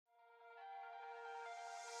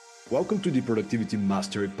Welcome to the Productivity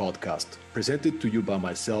Mastery Podcast, presented to you by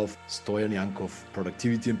myself, Stoyan Yankov,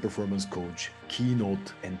 productivity and performance coach,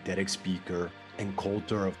 keynote and TEDx speaker, and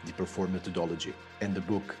co-author of the Perform methodology and the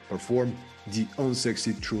book Perform: The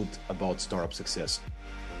Unsexy Truth About Startup Success.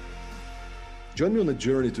 Join me on a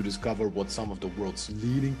journey to discover what some of the world's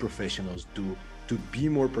leading professionals do to be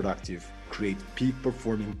more productive, create peak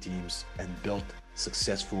performing teams, and build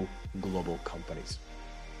successful global companies.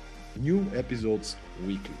 New episodes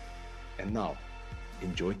weekly. And now,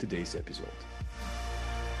 enjoy today's episode.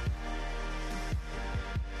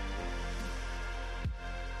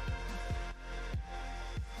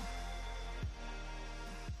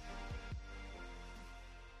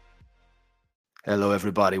 Hello,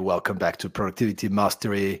 everybody. Welcome back to Productivity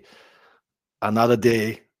Mastery. Another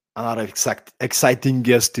day, another exciting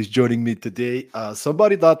guest is joining me today.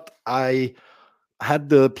 Somebody that I had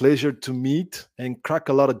the pleasure to meet and crack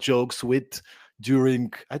a lot of jokes with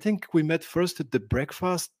during, I think we met first at the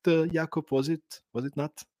breakfast, Jakob, was it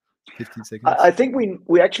not? 15 seconds? I think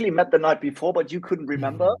we actually met the night before, but you couldn't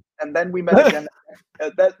remember. And then we met again.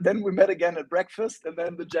 Then we met again at breakfast, and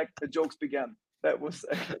then the jokes began. That was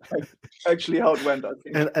actually how it went, I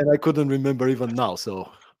think. And I couldn't remember even now,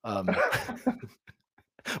 so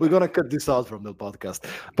we're gonna cut this out from the podcast.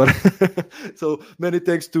 But so many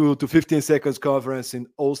thanks to 15 Seconds Conference in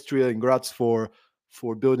Austria in Graz for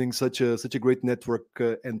building such a great network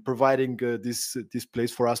and providing this place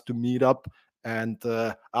for us to meet up. And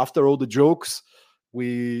after all the jokes,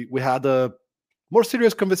 we had a more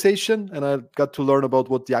serious conversation, and I got to learn about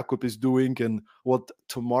what Jakob is doing and what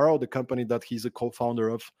Tomorrow, the company that he's a co-founder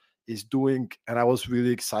of, is doing. And I was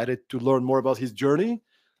really excited to learn more about his journey.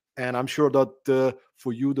 And I'm sure that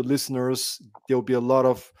for you, the listeners, there'll be a lot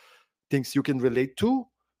of things you can relate to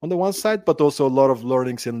on the one side, but also a lot of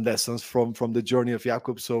learnings and lessons from the journey of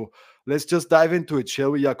Jakob. So let's just dive into it, shall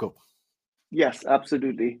we, Jakob? Yes,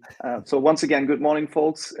 absolutely. So once again, good morning,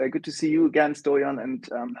 folks. Good to see you again, Stoyan, and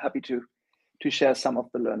I'm happy to share some of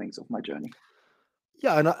the learnings of my journey.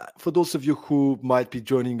 Yeah, and for those of you who might be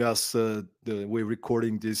joining us, we're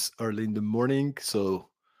recording this early in the morning. So,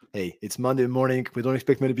 hey, it's Monday morning. We don't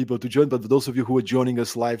expect many people to join, but for those of you who are joining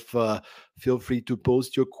us live, feel free to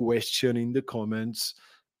post your question in the comments.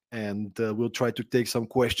 And we'll try to take some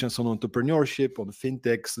questions on entrepreneurship, on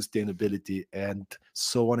fintech, sustainability, and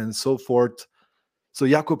so on and so forth. So,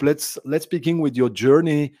 Jakob, let's begin with your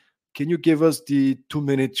journey. Can you give us the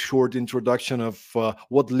 2-minute short introduction of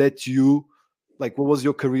what led you, like what was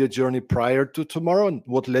your career journey prior to Tomorrow, and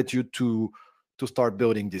what led you to start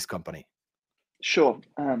building this company? Sure,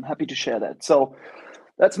 I'm happy to share that. So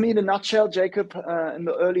that's me in a nutshell. Jakob, in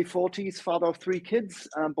the early 40s, father of 3 kids,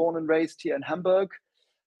 born and raised here in Hamburg.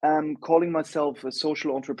 Calling myself a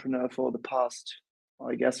social entrepreneur for the past,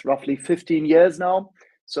 I guess, roughly 15 years now.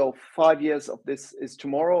 So 5 years of this is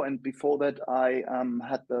Tomorrow. And before that, I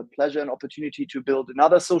had the pleasure and opportunity to build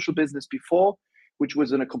another social business before, which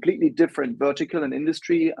was in a completely different vertical and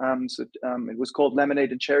industry. It was called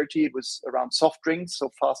Lemonade and Charity. It was around soft drinks, so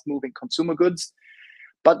fast-moving consumer goods.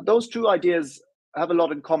 But those two ideas have a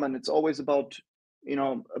lot in common. It's always about,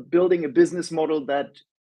 building a business model that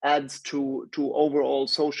adds to overall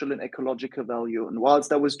social and ecological value. And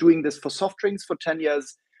whilst I was doing this for soft drinks for 10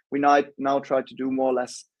 years, we now try to do more or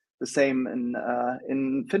less the same in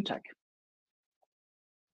fintech.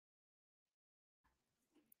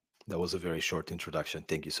 That was a very short introduction.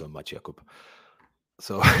 Thank you so much, Jakob.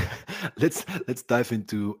 So let's dive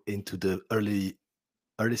into the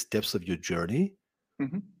early steps of your journey.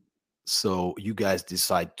 Mm-hmm. So you guys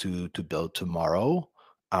decide to build Tomorrow,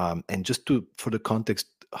 and just for the context,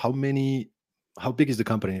 how big is the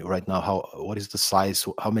company right now? What is the size?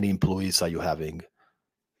 How many employees are you having?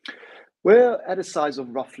 We're at a size of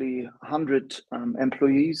roughly 100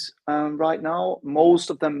 employees right now, most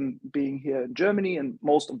of them being here in Germany and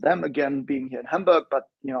most of them, again, being here in Hamburg, but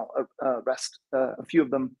a few of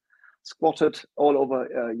them squatted all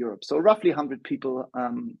over Europe. So roughly 100 people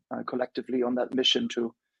collectively on that mission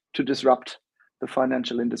to disrupt the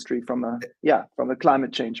financial industry from a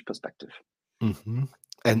climate change perspective. Mm-hmm.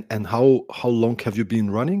 And how long have you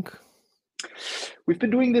been running? We've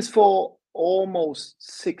been doing this for almost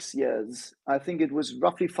 6 years. I think it was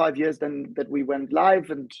roughly 5 years then that we went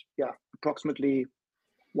live, and approximately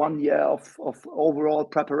 1 year of overall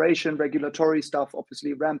preparation, regulatory stuff,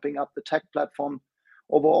 obviously ramping up the tech platform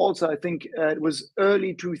overall. So I think it was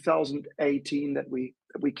early 2018 that we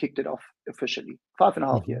kicked it off officially.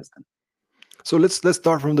 5.5 years then. So let's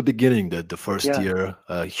start from the beginning. The first year,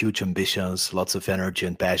 huge ambitions, lots of energy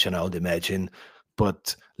and passion, I would imagine.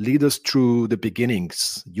 But lead us through the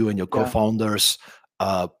beginnings. You and your co-founders.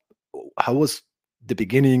 How was the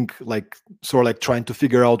beginning, like sort of like trying to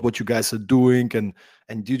figure out what you guys are doing,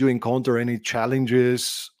 and did you encounter any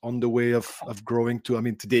challenges on the way of growing to, I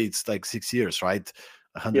mean, today it's like 6 years, right?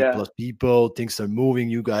 100 Yeah, plus people, things are moving.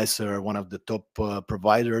 You guys are one of the top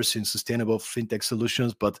providers in sustainable fintech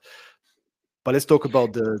solutions, but let's talk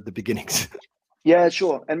about the beginnings. yeah,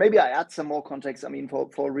 sure. And maybe I add some more context. I mean, for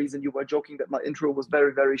a reason, you were joking that my intro was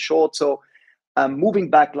very, very short. So moving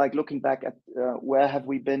back, like looking back at where have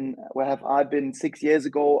we been, where have I been 6 years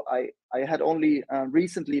ago? I had only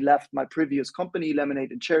recently left my previous company,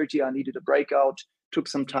 Lemonade and Charity. I needed a breakout, took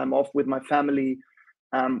some time off with my family,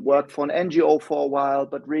 worked for an NGO for a while,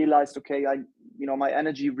 but realized, okay, my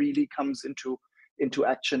energy really comes into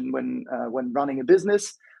action when running a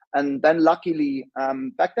business. And then luckily,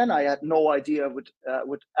 back then I had no idea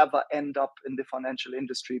would ever end up in the financial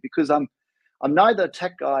industry, because I'm neither a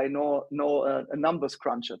tech guy nor a numbers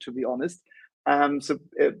cruncher, to be honest. So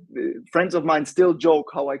friends of mine still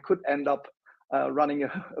joke how I could end up running a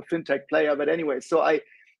fintech player. But anyway, so I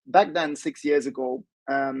back then 6 years ago,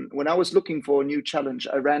 when I was looking for a new challenge,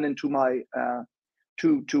 I ran into my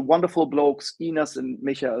two wonderful blokes, Ines and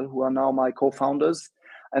Michael, who are now my co-founders,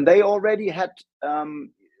 and they already had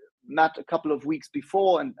met a couple of weeks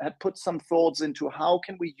before and had put some thoughts into how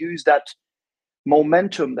can we use that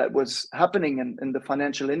momentum that was happening in the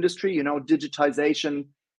financial industry, digitization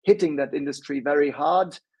hitting that industry very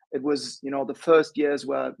hard. It was, the first years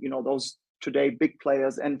where, those today big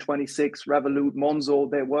players, N26, Revolut, Monzo,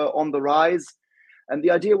 they were on the rise. And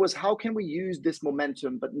the idea was, how can we use this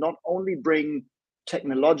momentum, but not only bring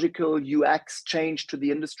technological UX change to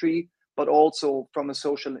the industry, but also from a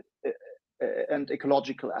social and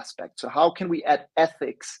ecological aspect. So how can we add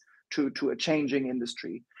ethics to a changing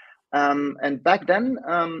industry? And back then,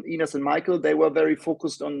 Ines and Michael, they were very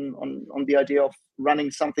focused on the idea of running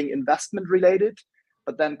something investment related.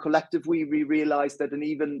 But then collectively, we realized that an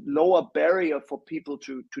even lower barrier for people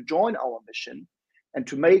to join our mission and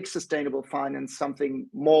to make sustainable finance something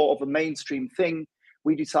more of a mainstream thing,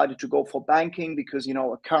 we decided to go for banking, because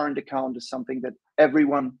a current account is something that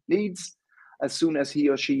everyone needs as soon as he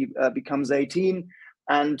or she becomes 18.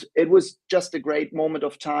 And it was just a great moment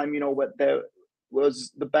of time, where there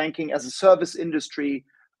was the banking as a service industry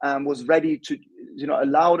was ready to,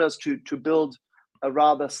 allowed us to build a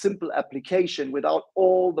rather simple application without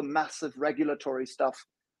all the massive regulatory stuff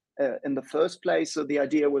in the first place. So the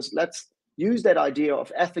idea was, let's use that idea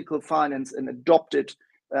of ethical finance and adopt it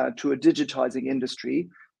to a digitizing industry.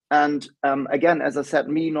 And again, as I said,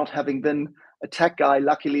 me not having been a tech guy,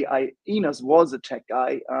 luckily Ines was a tech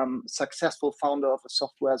guy, successful founder of a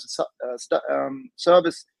software as a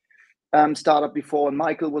service startup before, and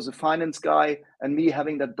Michael was a finance guy, and me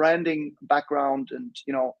having that branding background and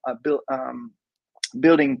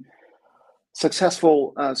building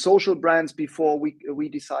successful social brands before, we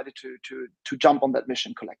decided to jump on that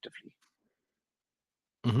mission collectively.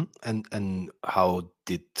 Mm-hmm. And how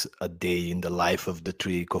did a day in the life of the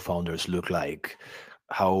three co-founders look like?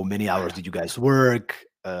 How many hours did you guys work?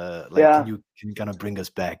 Yeah. Can you kind of bring us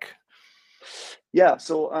back? Yeah,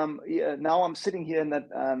 so now I'm sitting here in that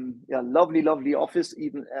lovely office.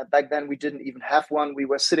 Even back then, we didn't even have one. We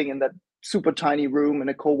were sitting in that super tiny room in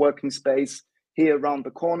a co-working space here around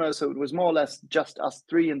the corner. So it was more or less just us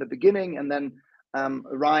three in the beginning, and then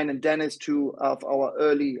Ryan and Dennis, two of our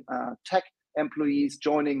early tech employees,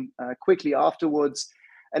 joining quickly afterwards.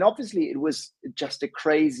 And obviously, it was just a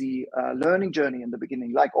crazy learning journey in the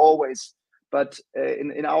beginning, like always. But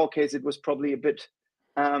in our case, it was probably a bit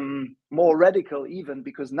more radical, even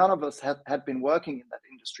because none of us had been working in that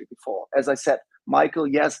industry before. As I said, Michael,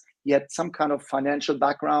 yes, he had some kind of financial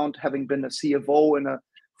background, having been a CFO in a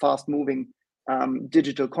fast-moving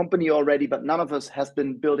digital company already, but none of us has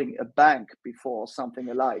been building a bank before, something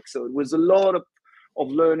alike. So it was a lot of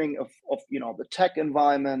learning of the tech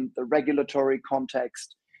environment, the regulatory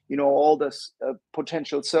context, all this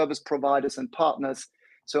potential service providers and partners.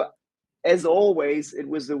 So as always, it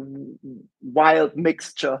was a wild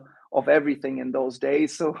mixture of everything in those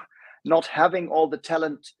days. So not having all the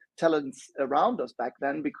talents around us back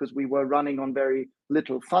then, because we were running on very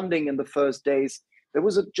little funding in the first days, there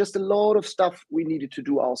was just a lot of stuff we needed to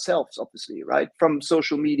do ourselves, obviously, right? From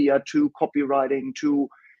social media to copywriting to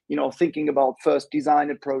thinking about first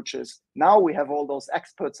design approaches. Now we have all those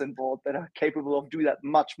experts on board that are capable of doing that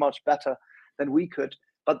much better than we could.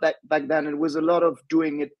 But back then it was a lot of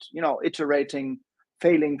doing it, iterating,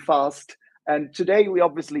 failing fast. And today we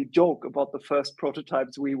obviously joke about the first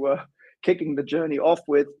prototypes we were kicking the journey off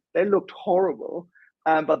with. They looked horrible,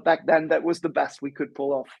 but back then that was the best we could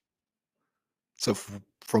pull off. So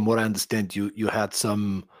from what I understand, you had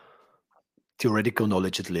some theoretical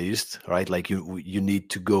knowledge at least, right? Like you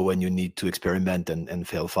need to go and you need to experiment and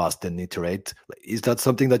fail fast and iterate. Is that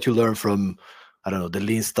something that you learn from, I don't know, the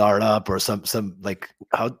lean startup or some like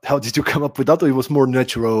how did you come up with that? Or it was more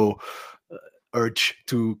natural urge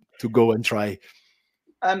to go and try?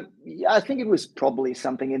 Yeah, I think it was probably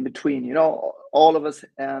something in between. You know, all of us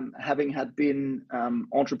having had been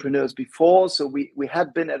entrepreneurs before, so we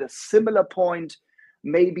had been at a similar point.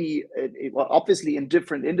 Maybe well, obviously in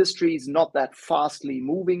different industries, not that fastly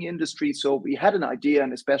moving industries. So we had an idea,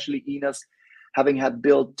 and especially Enos, having had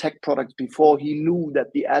built tech products before, he knew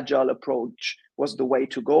that the agile approach was the way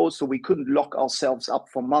to go. So we couldn't lock ourselves up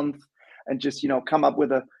for months and just come up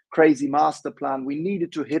with a crazy master plan. We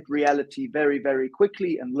needed to hit reality very, very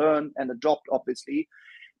quickly and learn and adopt, obviously.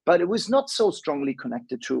 But it was not so strongly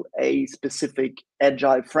connected to a specific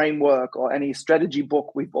agile framework or any strategy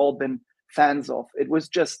book we've all been fans of. It was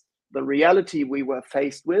just the reality we were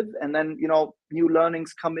faced with. And then, new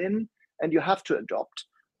learnings come in and you have to adopt,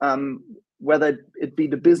 whether it be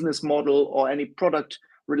the business model or any product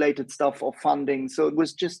related stuff or funding. So it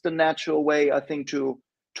was just a natural way, I think, to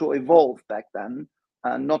evolve back then.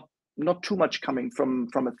 Not too much coming from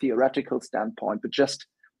a theoretical standpoint, but just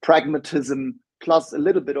pragmatism plus a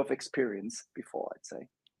little bit of experience before, I'd say.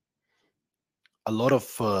 A lot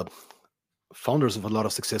of founders of a lot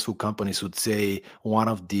of successful companies would say one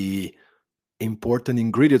of the important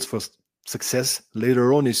ingredients for success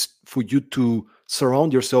later on is for you to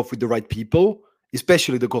surround yourself with the right people,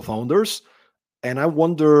 especially the co-founders. And I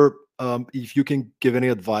wonder if you can give any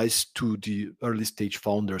advice to the early stage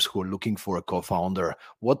founders who are looking for a co-founder.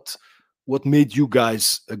 What made you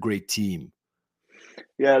guys a great team?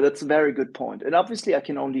 Yeah, that's a very good point. And obviously, I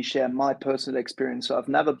can only share my personal experience. So I've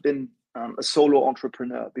never been a solo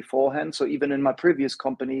entrepreneur beforehand. So even in my previous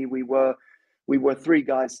company, we were three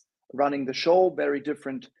guys running the show, very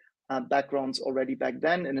different backgrounds already back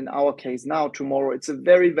then. And in our case now, tomorrow, it's a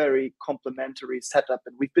very, very complementary setup.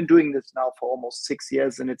 And we've been doing this now for almost 6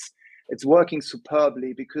 years, and it's working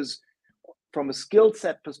superbly because from a skill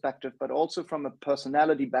set perspective, but also from a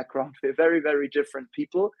personality background, we're very, very different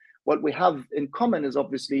people. What we have in common is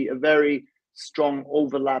obviously a very strong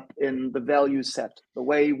overlap in the value set, the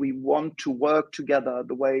way we want to work together,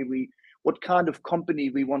 what kind of company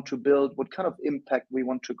we want to build, what kind of impact we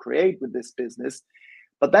want to create with this business.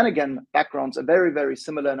 But then again, backgrounds are very, very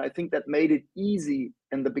similar. And I think that made it easy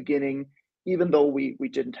in the beginning, even though we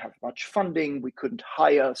didn't have much funding, we couldn't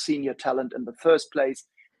hire senior talent in the first place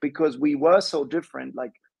because we were so different.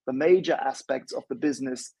 Like the major aspects of the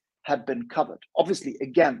business had been covered. Obviously,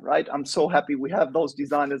 again, right? I'm so happy we have those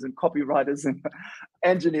designers and copywriters and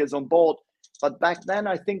engineers on board. But back then,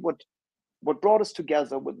 I think what brought us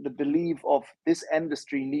together was the belief of this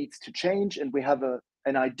industry needs to change, and we have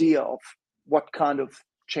an idea of what kind of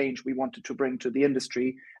change we wanted to bring to the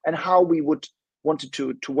industry and how we wanted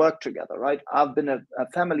to work together, right? I've been a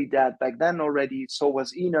family dad back then already, so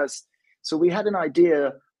was Enos. So we had an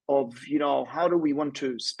idea of, how do we want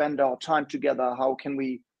to spend our time together? How can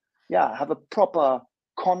we have a proper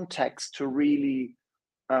context to really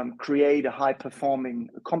create a high-performing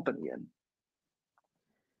company in.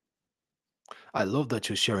 I love that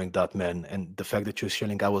you're sharing that, man, and the fact that you're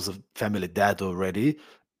sharing I was a family dad already,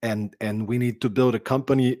 and we need to build a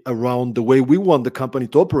company around the way we want the company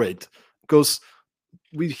to operate, because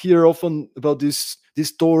we hear often about these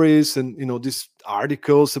stories and these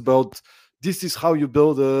articles about this is how you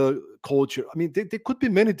build a culture. I mean, there could be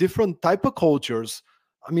many different type of cultures.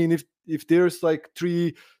 I mean, if there's like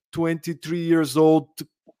 23 years old,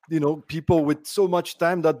 people with so much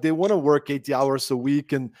time that they want to work 80 hours a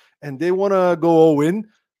week and they want to go all in,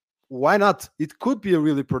 why not? It could be a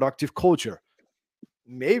really productive culture.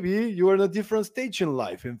 Maybe you're in a different stage in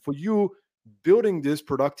life, and for you, building this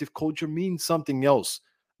productive culture means something else.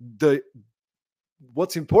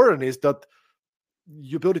 What's important is that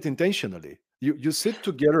you build it intentionally. You sit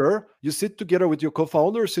together with your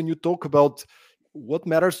co-founders and you talk about what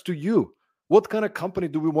matters to you. What kind of company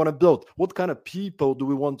do we want to build? What kind of people do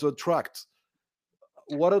we want to attract?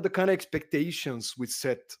 What are the kind of expectations we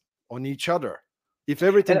set on each other? If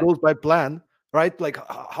everything goes by plan, right? Like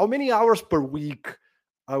how many hours per week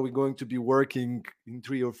are we going to be working in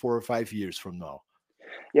 3 or 4 or 5 years from now?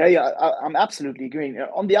 Yeah, I'm absolutely agreeing.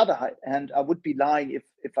 On the other hand, I would be lying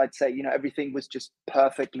if I'd say, everything was just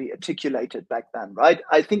perfectly articulated back then, right?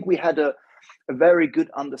 I think we had a very good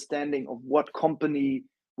understanding of what company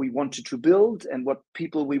we wanted to build and what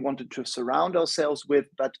people we wanted to surround ourselves with.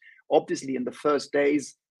 But obviously in the first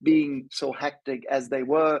days, being so hectic as they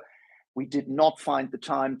were, we did not find the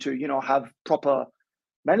time to, have proper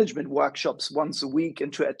management workshops once a week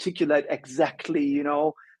and to articulate exactly,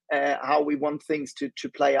 how we want things to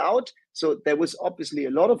play out. So there was obviously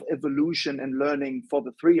a lot of evolution and learning for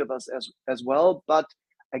the three of us as well. But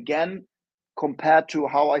again, compared to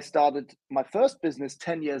how I started my first business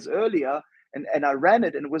 10 years earlier, and I ran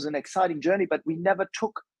it, and it was an exciting journey, but we never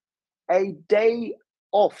took a day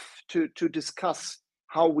off to discuss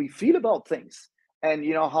how we feel about things, and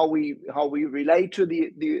how we relate to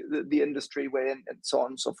the industry we're in, and so on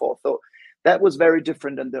and so forth. So that was very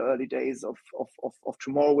different in the early days of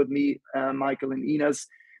Tomorrow with me, Michael and Ines.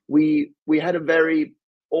 We had a very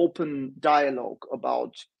open dialogue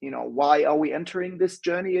about why are we entering this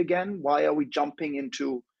journey again, why are we jumping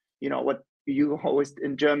into what you always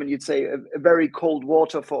in German you'd say a very cold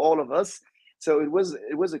water for all of us. So it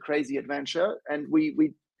was a crazy adventure, and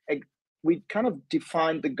we kind of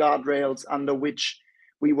defined the guardrails under which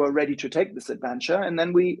we were ready to take this adventure, and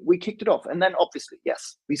then we kicked it off. And then obviously,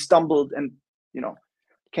 yes, we stumbled and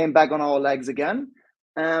came back on our legs again.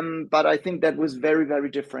 But I think that was very, very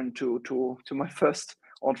different to my first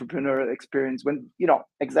entrepreneurial experience, when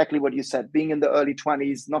exactly what you said, being in the early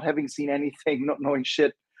 20s, not having seen anything, not knowing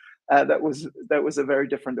shit. That was a very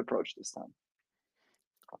different approach this time.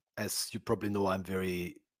 As you probably know, I'm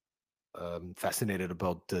very fascinated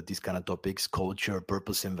about these kind of topics: culture,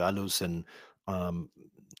 purpose, and values. And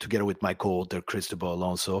together with my co-author Cristobal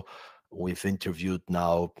Alonso, we've interviewed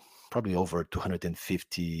now probably over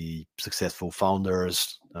 250 successful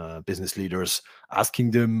founders, business leaders,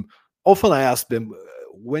 asking them. Often I ask them,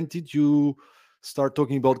 when did you start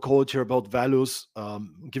talking about culture, about values?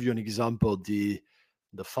 Give you an example. The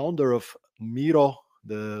founder of Miro,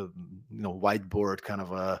 the whiteboard kind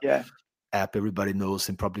of a app everybody knows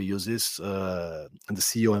and probably uses, and the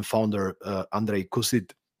CEO and founder Andrej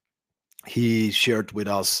Kusit, he shared with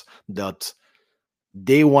us that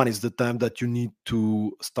day one is the time that you need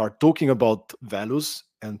to start talking about values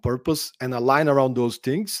and purpose and align around those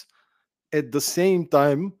things. At the same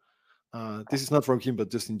time, this is not from him,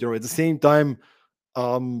 but just in general, at the same time,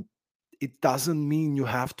 it doesn't mean you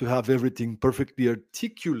have to have everything perfectly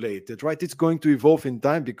articulated, right? It's going to evolve in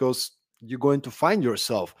time, because you're going to find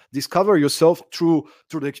yourself, discover yourself through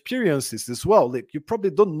the experiences as well. Like, you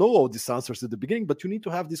probably don't know all these answers at the beginning, but you need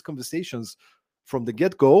to have these conversations from the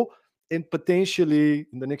get-go, and potentially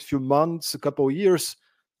in the next few months, a couple of years,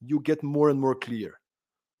 you get more and more clear.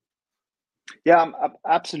 Yeah, I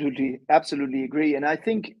absolutely agree. And I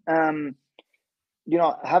think having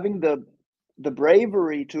the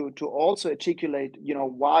bravery to also articulate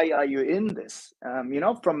why are you in this,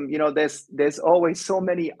 there's always so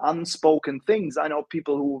many unspoken things. I know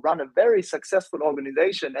people who run a very successful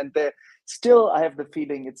organization, and they're still, I have the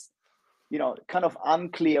feeling, it's kind of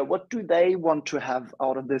unclear, what do they want to have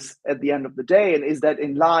out of this at the end of the day, and is that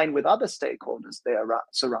in line with other stakeholders they are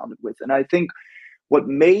surrounded with. And I think what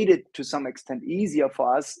made it to some extent easier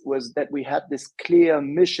for us was that we had this clear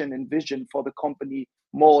mission and vision for the company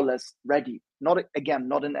more or less ready. Not in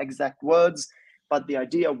exact words, but the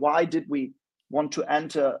idea, why did we want to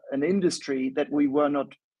enter an industry that we were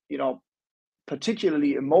not,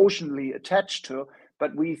 particularly emotionally attached to,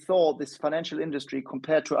 but we thought this financial industry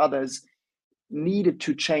compared to others needed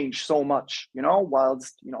to change so much,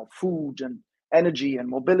 whilst, food and energy and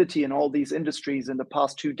mobility and all these industries in the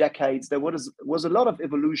past 2 decades, there was a lot of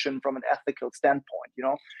evolution from an ethical standpoint.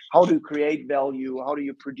 How do you create value? How do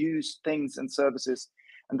you produce things and services?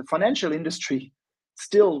 And the financial industry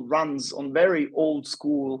still runs on a very old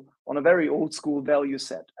school value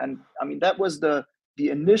set. And I mean, that was the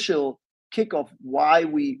initial kick of why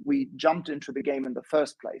we jumped into the game in the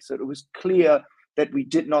first place. So it was clear that we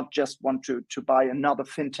did not just want to buy another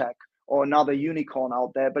fintech or another unicorn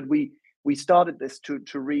out there, but we started this to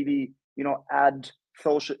really add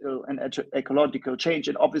social and ecological change.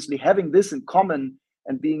 And obviously having this in common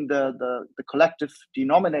and being the collective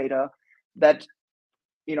denominator, that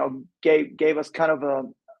gave us kind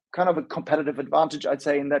of a competitive advantage, I'd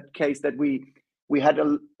say, in that case, that we had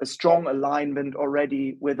a strong alignment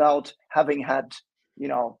already without having had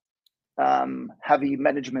heavy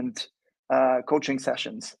management coaching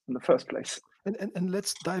sessions in the first place. And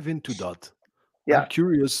let's dive into that. Yeah. I'm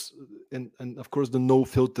curious, and of course the no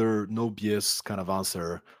filter, no BS kind of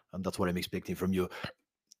answer, and that's what I'm expecting from you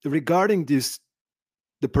regarding this: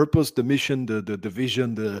 the purpose, the mission, the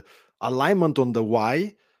vision, the alignment on the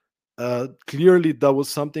why. Clearly, that was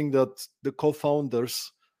something that the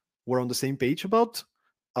co-founders were on the same page about,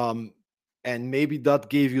 and maybe that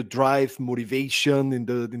gave you drive, motivation in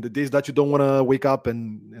the days that you don't want to wake up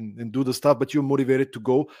and do the stuff, but you're motivated to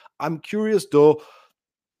go. I'm curious though,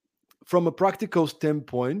 from a practical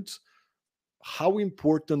standpoint, how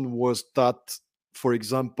important was that, for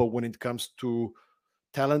example, when it comes to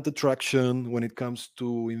talent attraction, when it comes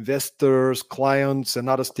to investors, clients, and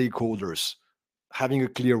other stakeholders? Having a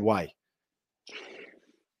clear why.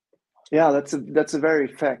 Yeah, that's a very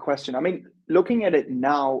fair question. I mean, looking at it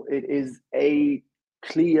now, it is a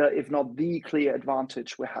clear, if not the clear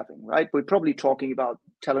advantage we're having, right? We're probably talking about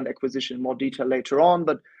talent acquisition in more detail later on,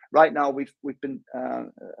 but right now we've been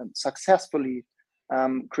successfully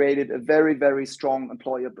created a very strong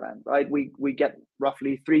employer brand, right? We get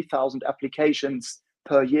roughly 3,000 applications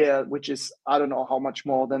per year, which is I don't know how much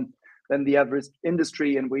more than the average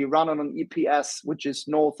industry, and we run on an EPS which is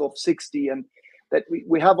north of 60, and that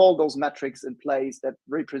we have all those metrics in place that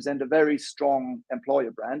represent a very strong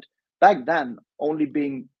employer brand. Back then, only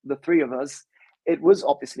being the three of us, it was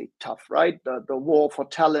obviously tough, right? The war for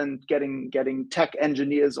talent, getting tech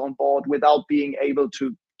engineers on board without being able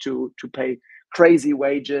to pay crazy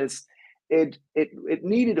wages. It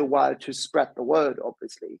needed a while to spread the word,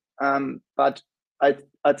 obviously. But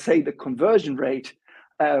I'd say the conversion rate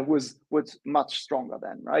was much stronger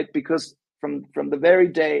then, right? Because from the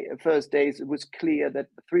very first days, it was clear that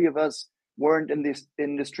the three of us weren't in this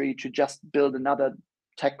industry to just build another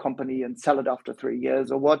tech company and sell it after 3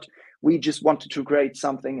 years or what. We just wanted to create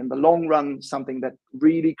something in the long run, something that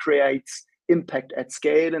really creates impact at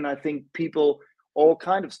scale. And I think people, all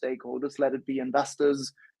kind of stakeholders, let it be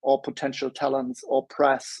investors or potential talents or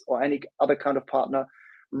press or any other kind of partner,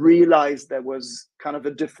 realized there was kind of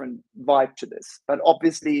a different vibe to this. But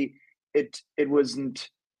obviously it wasn't,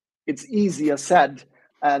 it's easier said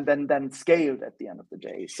and then scaled at the end of the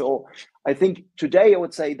day. So I think today I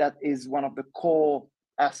would say that is one of the core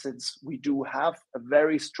assets we do have, a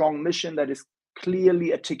very strong mission that is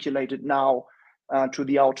clearly articulated now to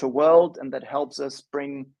the outer world, and that helps us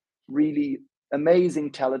bring really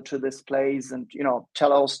amazing talent to this place and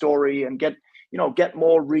tell our story and get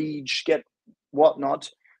more reach, get whatnot,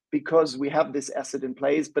 because we have this asset in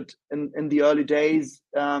place. But in the early days,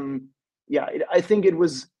 I think it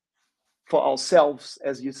was for ourselves,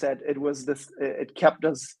 as you said, it was this. It kept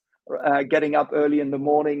us getting up early in the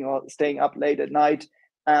morning or staying up late at night.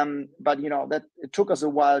 But that it took us a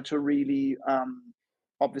while to really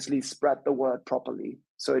obviously spread the word properly,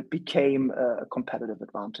 so it became a competitive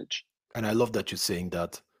advantage. And I love that you're saying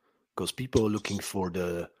that, because people are looking for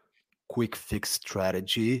the quick fix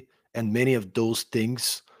strategy, and many of those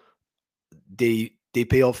things, they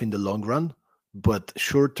pay off in the long run, but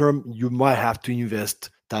short term you might have to invest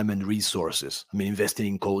time and resources. I mean, investing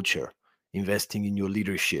in culture, investing in your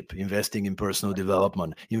leadership, investing in personal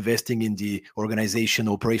development, investing in the organization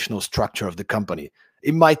operational structure of the company.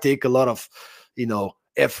 It might take a lot of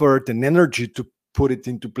effort and energy to put it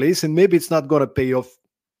into place, and maybe it's not going to pay off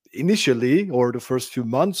initially or the first few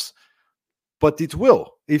months, but it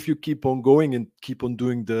will if you keep on going and keep on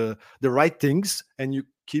doing the right things, and you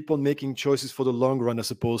keep on making choices for the long run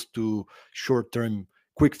as opposed to short-term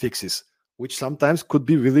quick fixes, which sometimes could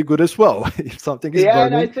be really good as well if something is Yeah,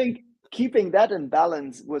 and I burning. think keeping that in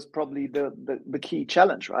balance was probably the key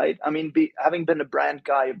challenge, right? I mean, having been a brand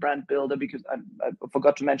guy, a brand builder, because I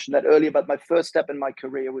forgot to mention that earlier, but my first step in my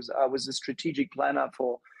career was I was a strategic planner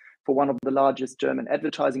for one of the largest German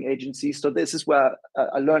advertising agencies. So this is where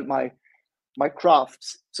I learned my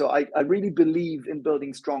crafts. So I really believe in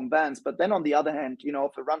building strong brands. But then on the other hand,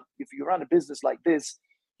 if you run a business like this,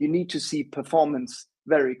 you need to see performance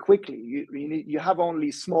very quickly. You have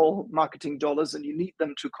only small marketing dollars, and you need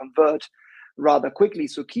them to convert rather quickly.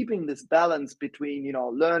 So keeping this balance between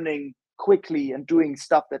learning quickly and doing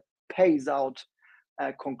stuff that pays out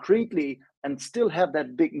concretely, and still have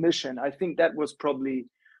that big mission, I think that was probably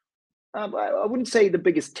I wouldn't say the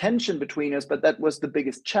biggest tension between us, but that was the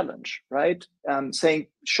biggest challenge, right?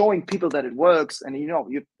 Showing people that it works. And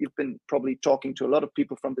you've been probably talking to a lot of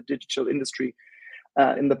people from the digital industry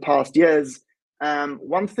in the past years.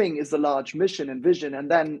 One thing is a large mission and vision,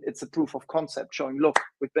 and then it's a proof of concept showing, look,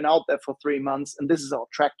 we've been out there for 3 months, and this is our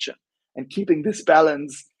traction. And keeping this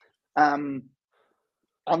balance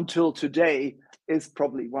until today is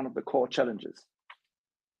probably one of the core challenges.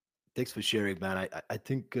 Thanks for sharing, man. I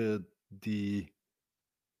think the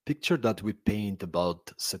picture that we paint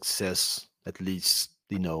about success, at least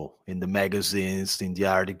in the magazines, in the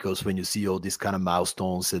articles, when you see all these kind of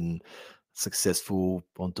milestones and successful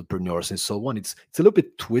entrepreneurs and so on, it's a little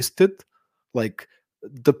bit twisted. Like,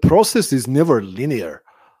 the process is never linear.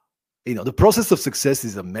 The process of success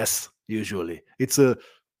is a mess. Usually it's a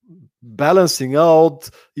balancing out.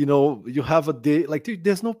 You have a day, like,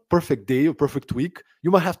 there's no perfect day or perfect week.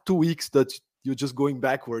 You might have 2 weeks that you're just going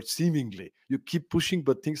backwards. Seemingly you keep pushing,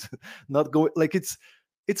 but things not going, like, it's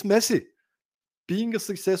messy. Being a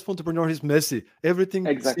successful entrepreneur is messy. Everything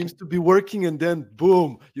Exactly. seems to be working, and then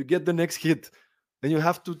boom, you get the next hit. and you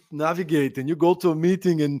have to navigate, and you go to a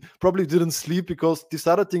meeting and probably didn't sleep because this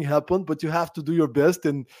other thing happened, but you have to do your best,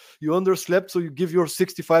 and you underslept, so you give your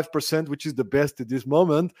 65%, which is the best at this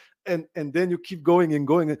moment, and then you keep going and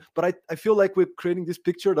going. But I feel like we're creating this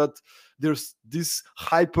picture that there's this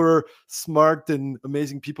hyper smart and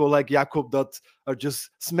amazing people like Jakob that are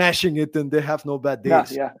just smashing it and they have no bad Yeah,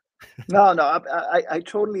 days. yeah. No, no, I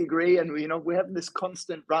totally agree. And, we have this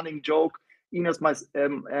constant running joke, Ines,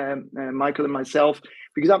 Michael and myself,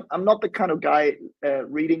 because I'm not the kind of guy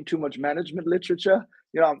reading too much management literature.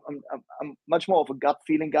 I'm much more of a gut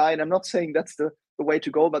feeling guy. And I'm not saying that's the way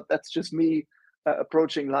to go, but that's just me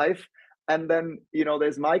approaching life. And then,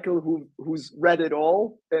 there's Michael who's read it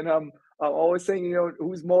all. And I'm always saying,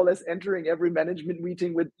 who's more or less entering every management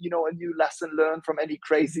meeting with, a new lesson learned from any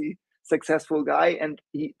crazy successful guy, and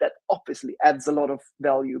that obviously adds a lot of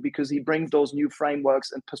value because he brings those new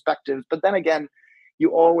frameworks and perspectives. But then again, you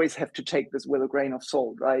always have to take this with a grain of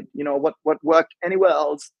salt, right? What worked anywhere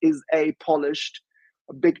else is A, polished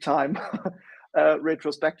big time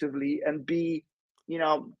retrospectively, and B,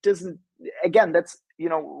 doesn't, again, that's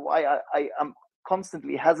why I'm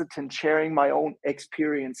constantly hesitant sharing my own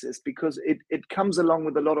experiences, because it comes along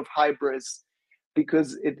with a lot of hybris,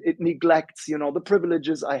 because it neglects, the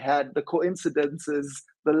privileges I had, the coincidences,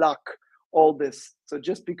 the luck, all this. So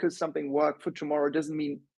just because something worked for tomorrow doesn't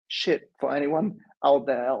mean shit for anyone out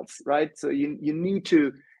there else, right? So you need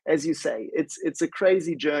to, as you say, it's a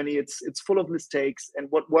crazy journey. It's full of mistakes, and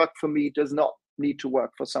what worked for me does not need to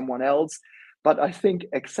work for someone else. But I think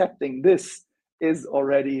accepting this is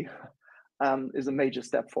already is a major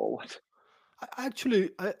step forward. I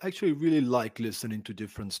actually really like listening to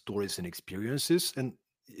different stories and experiences. And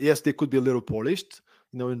yes, they could be a little polished,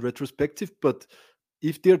 in retrospective, but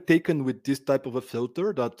if they're taken with this type of a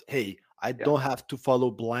filter that, hey, I Yeah. don't have to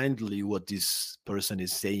follow blindly what this person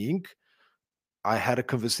is saying. I had a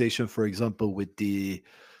conversation, for example, with the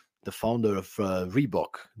founder of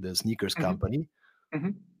Reebok, the sneakers Hmm. company. Hmm.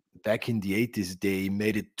 Back in the 80s, they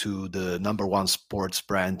made it to the number one sports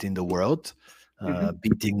brand in the world, Hmm.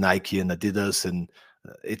 beating Nike and Adidas. And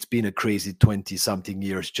it's been a crazy 20 something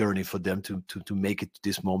years journey for them to make it to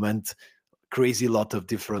this moment. Crazy lot of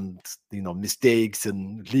different, mistakes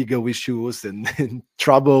and legal issues and, and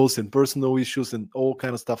troubles and personal issues and all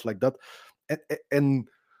kind of stuff like that. And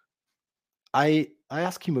I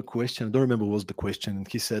asked him a question. I don't remember what was the question. And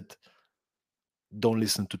he said, don't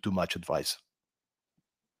listen to too much advice.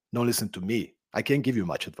 Don't listen to me. I can't give you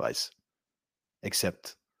much advice,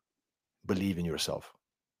 except believe in yourself.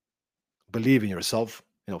 Believe in yourself.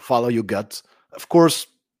 Follow your gut. Of course,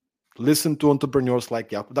 listen to entrepreneurs like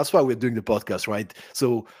Jakob. That's why we're doing the podcast, right?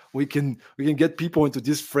 So we can get people into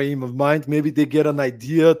this frame of mind. Maybe they get an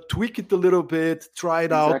idea, tweak it a little bit, try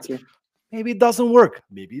it out. Exactly. Maybe it doesn't work.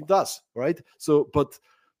 Maybe it does, right? So,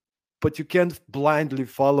 but you can't blindly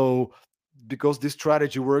follow because this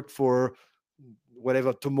strategy worked for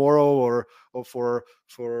whatever tomorrow or for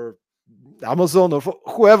Amazon or for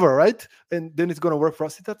whoever, right? And then it's going to work for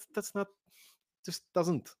us. That's not, just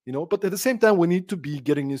doesn't, but at the same time we need to be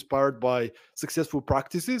getting inspired by successful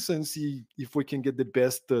practices and see if we can get the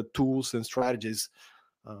best tools and strategies,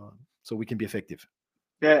 uh, so we can be effective.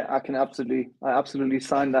 Yeah, I absolutely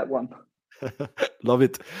sign that one. Love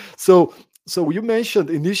it. So you mentioned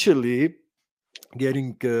initially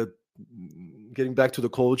getting getting back to the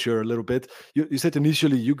culture a little bit. You said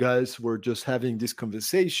initially you guys were just having these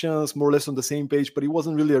conversations more or less on the same page, but it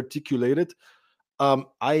wasn't really articulated.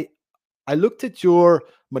 I looked at your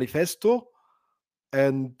manifesto,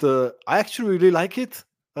 and I actually really like it.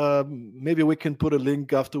 Maybe we can put a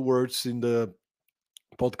link afterwards in the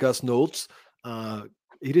podcast notes. Uh,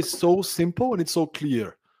 it is so simple and it's so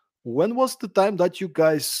clear. When was the time that you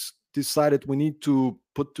guys decided we need to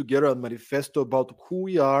put together a manifesto about who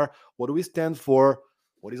we are, what do we stand for,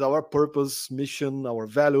 what is our purpose, mission, our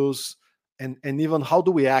values, and even how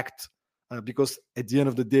do we act? Because at the end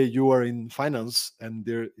of the day, you are in finance, and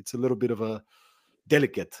there it's a little bit of a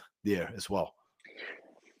delicate there as well.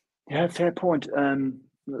 Yeah, fair point.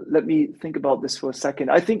 Let me think about this for a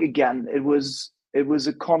second. I think again, it was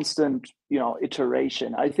a constant,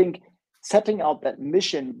 iteration. I think setting out that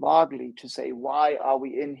mission vaguely to say why are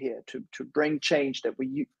we in here, to bring change, that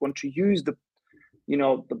we want to use the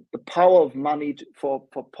power of money for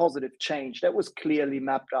positive change. That was clearly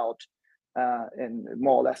mapped out in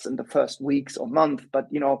more or less in the first weeks or month. But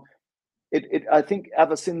it I think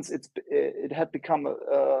ever since it had become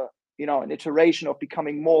an iteration of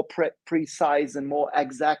becoming more precise and more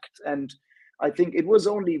exact. And I think it was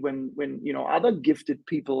only when other gifted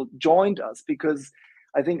people joined us, because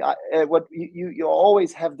I think what you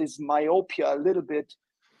always have this myopia a little bit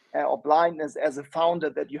or blindness as a founder,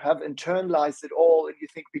 that you have internalized it all and you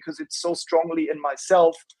think, because it's so strongly in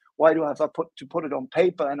myself, why do I have to put it on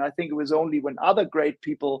paper? And I think it was only when other great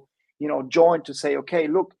people, joined to say, okay,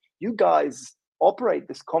 look, you guys operate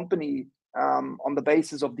this company on the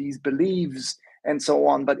basis of these beliefs and so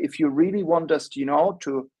on. But if you really want us,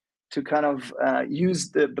 to kind of use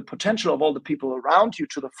the potential of all the people around you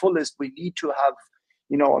to the fullest, we need to have,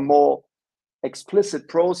 a more explicit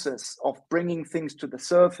process of bringing things to the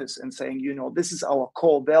surface and saying, this is our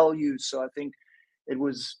core values. So I think it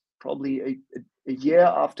was probably a year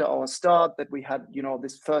after our start that we had,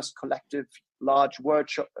 this first collective large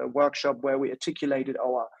workshop where we articulated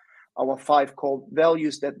our 5 core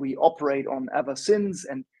values that we operate on ever since.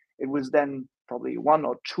 And it was then probably 1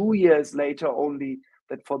 or 2 years later only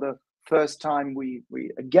that for the first time we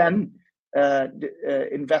again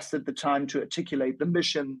invested the time to articulate the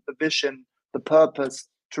mission, the vision, the purpose,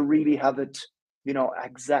 to really have it,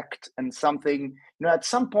 exact and something, at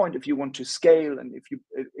some point, if you want to scale and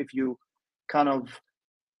if you kind of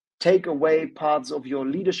take away parts of your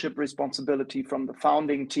leadership responsibility from the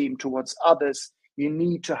founding team towards others, you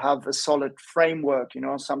need to have a solid framework,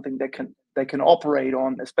 something they can operate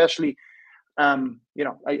on, especially,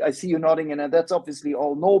 I see you nodding, and that's obviously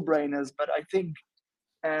all no-brainers, but I think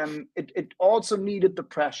it also needed the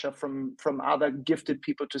pressure from other gifted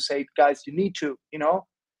people to say, guys, you need to,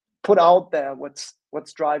 put out there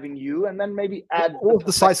what's driving you, and then maybe add what was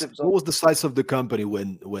the size of the company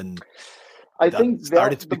when I think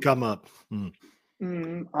started to become a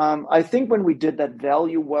I think when we did that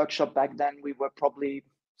value workshop back then, we were probably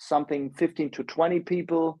something 15 to 20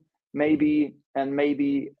 people, maybe, and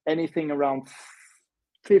maybe anything around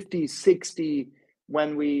 50, 60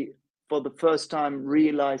 when we, for the first time,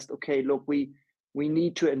 realized, okay, look, we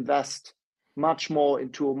need to invest much more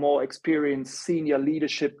into a more experienced senior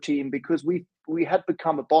leadership team, because we had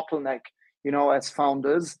become a bottleneck, as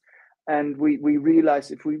founders. And we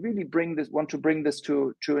realized if we really want to bring this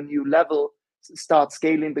to a new level, start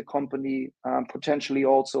scaling the company, potentially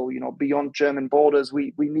also, beyond German borders,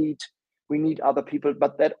 we need other people.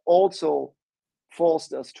 But that also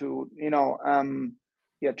forced us to,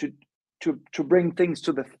 to bring things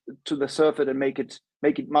to the surface and make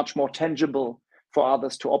it much more tangible for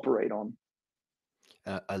others to operate on.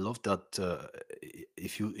 I love that.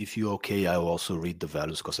 If you okay, I will also read the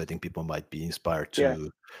values, because I think people might be inspired to. Yeah.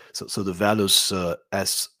 So the values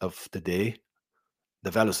as of the day, the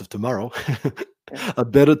values of tomorrow.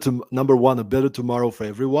 Yeah. Number 1, a better tomorrow for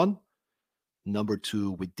everyone. Number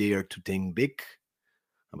 2, we dare to think big.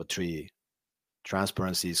 Number 3,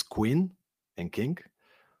 transparency is queen and king.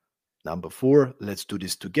 Number 4, let's do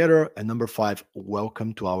this together. And number 5,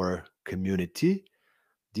 welcome to our community.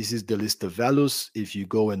 This is the list of values. If you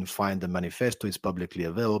go and find the manifesto, it's publicly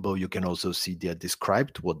available. You can also see they're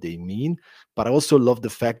described, what they mean. But I also love the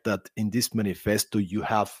fact that in this manifesto, you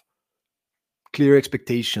have clear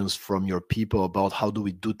expectations from your people about how do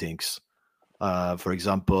we do things. For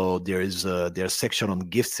example, there's a section on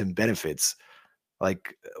gifts and benefits.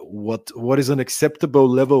 Like what is an acceptable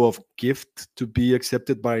level of gift to be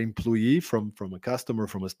accepted by an employee, from a customer,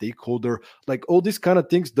 from a stakeholder, like all these kind of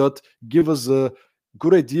things that give us a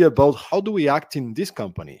good idea about how do we act in this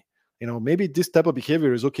company. Maybe this type of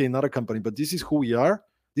behavior is okay in another company, but this is who we are.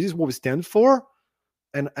 This is what we stand for.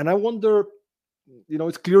 And I wonder,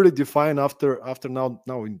 it's clearly defined after now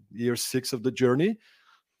in year 6 of the journey.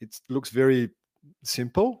 It looks very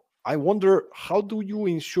simple. I wonder, how do you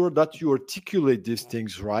ensure that you articulate these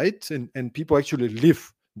things right and people actually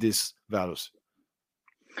live these values?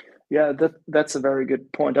 Yeah, that's a very good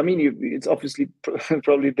point. I mean, it's obviously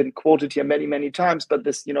probably been quoted here many, many times, but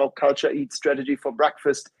this, culture eats strategy for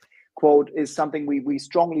breakfast quote is something we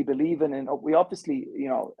strongly believe in. And we obviously,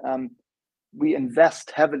 we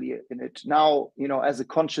invest heavily in it now, as a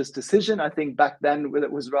conscious decision. I think back then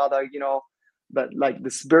it was rather, but like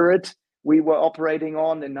the spirit we were operating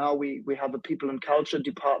on. And now we have a people and culture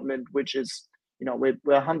department, which is, we're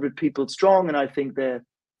 100 people strong. And I think they're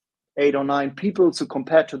 8 or 9 people. So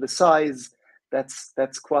compared to the size,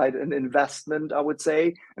 that's quite an investment, I would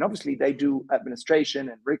say. And obviously they do administration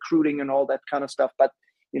and recruiting and all that kind of stuff. But,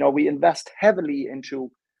 we invest heavily into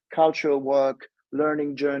cultural work,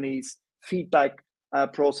 learning journeys, feedback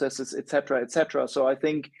processes, et cetera, et cetera. So I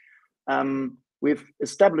think we've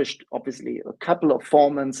established, obviously, a couple of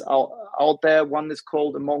formats out there. One is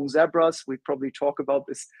called Among Zebras. We probably talk about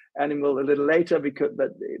this animal a little later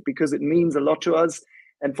because it means a lot to us.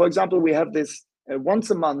 And for example, we have this once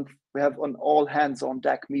a month, we have an all hands on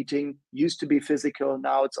deck meeting. Used to be physical,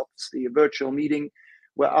 now it's obviously a virtual meeting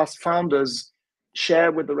where us founders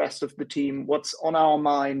share with the rest of the team what's on our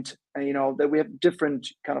mind. And, that we have different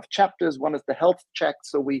kind of chapters. One is the health check.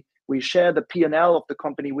 So we share the P&L of the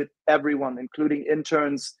company with everyone, including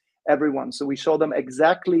interns, everyone. So we show them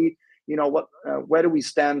exactly, where do we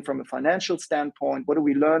stand from a financial standpoint? What do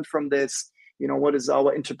we learn from this? What is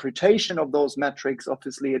our interpretation of those metrics?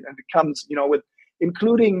 Obviously, it comes, with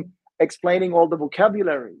including explaining all the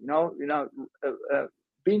vocabulary.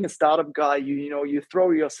 Being a startup guy, you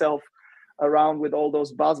throw yourself around with all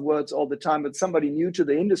those buzzwords all the time, but somebody new to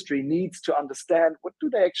the industry needs to understand what do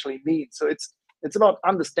they actually mean. So it's about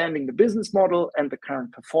understanding the business model and the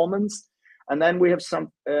current performance. And then we have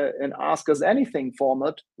some an Ask Us Anything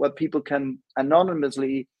format where people can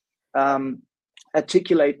anonymously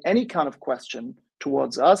articulate any kind of question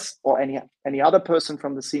towards us or any other person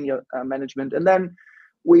from the senior management. And then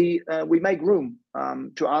we make room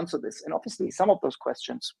to answer this. And obviously, some of those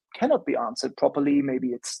questions cannot be answered properly. Maybe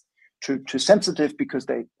it's too sensitive because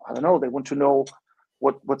they want to know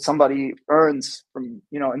what somebody earns from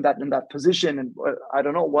in that position, and I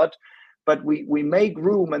don't know what. But we make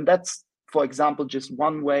room, and that's, for example, just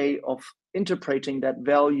one way of interpreting that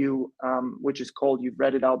value, which is called, you've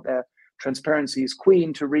read it out there, transparency is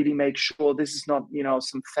queen, to really make sure this is not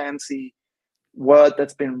some fancy word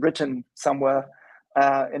that's been written somewhere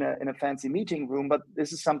in a fancy meeting room, but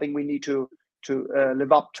this is something we need to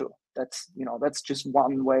live up to. That's just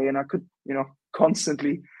one way, and I could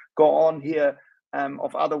constantly go on here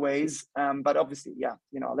of other ways, but obviously,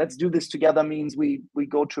 let's do this together means we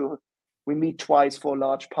meet twice for a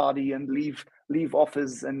large party and leave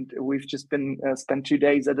office, and we've just been spent 2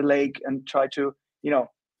 days at a lake and try to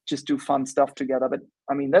just do fun stuff together. But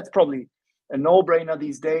I mean, that's probably a no-brainer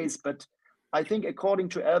these days, but I think according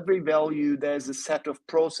to every value there's a set of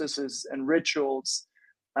processes and rituals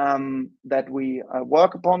that we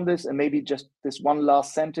work upon this. And maybe just this one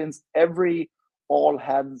last sentence: every all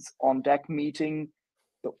hands on deck meeting,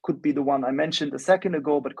 that could be the one I mentioned a second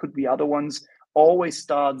ago, but could be other ones, always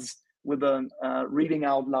starts with a reading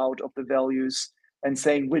out loud of the values and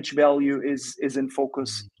saying which value is in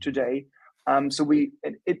focus today. So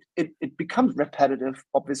it becomes repetitive,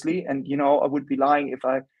 obviously, and I would be lying if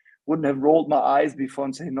I wouldn't have rolled my eyes before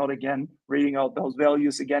and say, not again, reading out those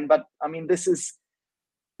values again. But I mean,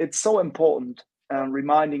 it's so important,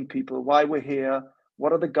 reminding people why we're here,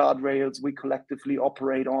 what are the guardrails we collectively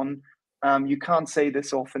operate on. You can't say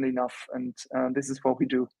this often enough, and this is what we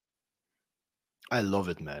do. I love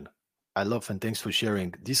it, man. I love, and thanks for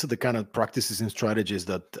sharing. These are the kind of practices and strategies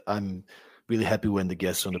that I'm really happy when the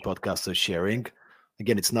guests on the podcast are sharing.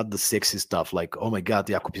 Again, it's not the sexy stuff like, oh my God,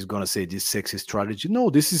 Jakob is going to say this sexy strategy. No,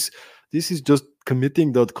 this is just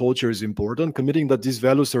committing that culture is important, committing that these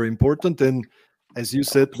values are important. And as you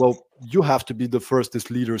said, well, you have to be the first as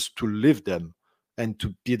leaders to live them and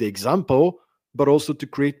to be the example, but also to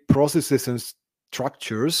create processes and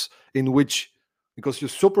structures in which, because you're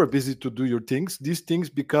super busy to do your things, these things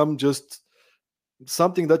become just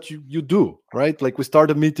something that you do, right? Like we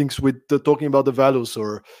started meetings with talking about the values,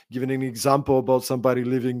 or giving an example about somebody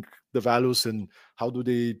living the values and how do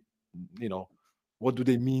they, what do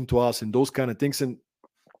they mean to us, and those kind of things. And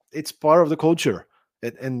it's part of the culture.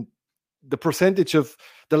 And the percentage of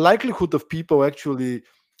the likelihood of people actually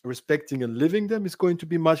respecting and living them is going to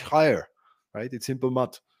be much higher, right? It's simple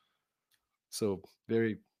math. So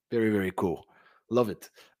very, very, very cool. Love it.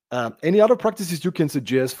 Any other practices you can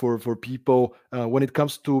suggest for people when it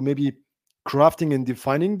comes to maybe crafting and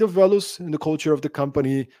defining the values in the culture of the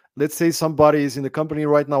company? Let's say somebody is in the company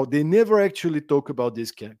right now, they never actually talk about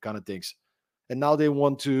these kind of things, and now they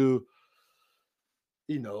want to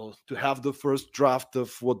to have the first draft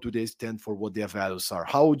of what do they stand for, what their values are.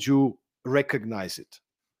 How would you recognize it?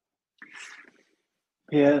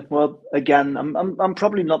 Yeah, well, again, I'm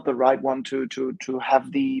probably not the right one to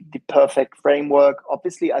have the perfect framework.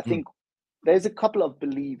 Obviously, I think there's a couple of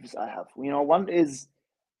beliefs I have. One is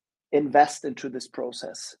invest into this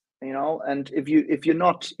process. And if you're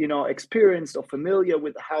not experienced or familiar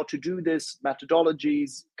with how to do this,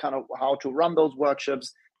 methodologies, kind of how to run those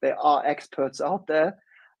workshops, there are experts out there.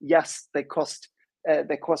 Yes, they cost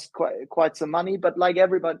quite some money, but like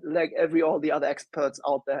everybody, all the other experts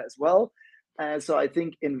out there as well. So I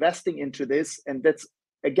think investing into this, and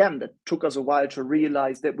that took us a while to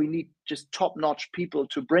realize that we need just top-notch people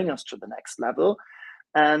to bring us to the next level.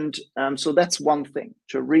 And so that's one thing,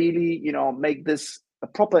 to really, make this a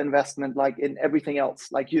proper investment, like in everything else,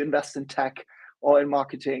 like you invest in tech or in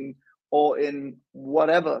marketing or in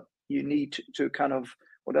whatever you need to kind of,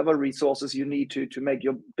 whatever resources you need to make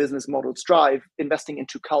your business model strive. Investing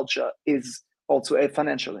into culture is also a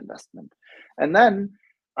financial investment. And then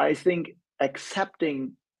I think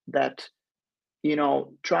accepting that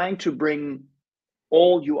trying to bring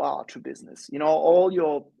all you are to business, all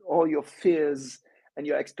your fears and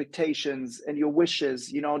your expectations and your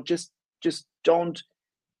wishes, just don't,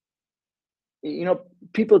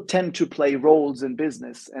 people tend to play roles in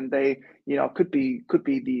business, and they, could be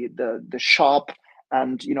the sharp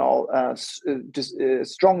and,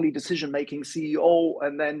 strongly decision-making CEO,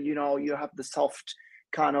 and then, you have the soft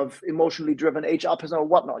kind of emotionally driven HR person or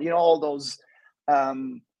whatnot, all those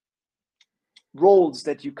roles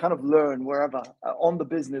that you kind of learn wherever, on the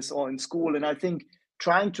business or in school. And I think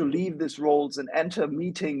trying to leave these roles and enter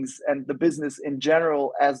meetings and the business in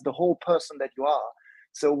general as the whole person that you are.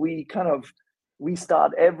 So we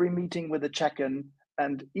start every meeting with a check-in,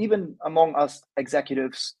 and even among us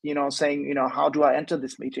executives, saying, how do I enter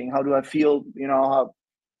this meeting? How do I feel? How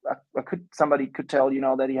somebody could tell,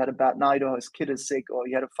 that he had a bad night, or his kid is sick, or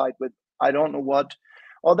he had a fight with I don't know what,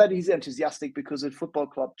 or that he's enthusiastic because his football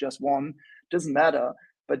club just won. Doesn't matter,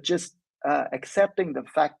 but just accepting the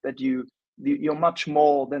fact that you're much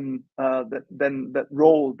more than that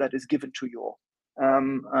role that is given to you.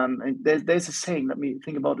 And there's a saying. Let me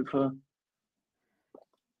think about it. For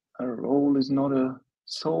a role is not a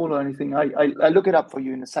soul or anything. I look it up for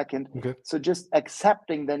you in a second. Okay. So just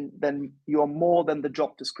accepting then you're more than the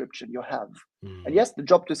job description you have. And yes, the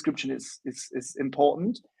job description is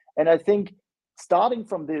important. And I think starting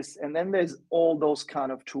from this, and then there's all those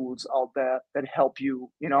kind of tools out there that help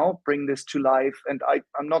you, bring this to life. And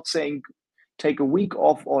I'm not saying take a week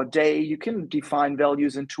off or a day. You can define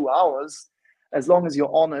values in 2 hours, as long as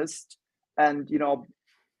you're honest and,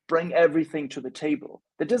 bring everything to the table.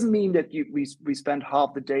 That doesn't mean that we spend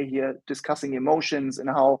half the day here discussing emotions and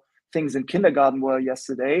how things in kindergarten were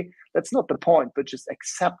yesterday. That's not the point, but just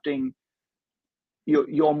accepting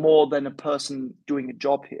you're more than a person doing a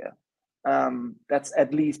job here. That's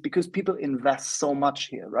at least because people invest so much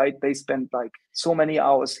here, right? They spend like so many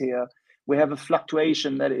hours here. We have a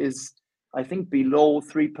fluctuation that is, I think, below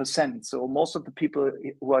 3%. So most of the people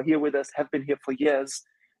who are here with us have been here for years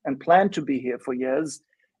and plan to be here for years.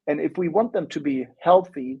 And if we want them to be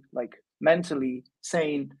healthy, like mentally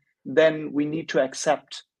sane, then we need to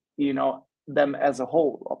accept, them as a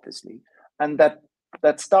whole, obviously. And that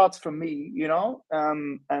starts from me,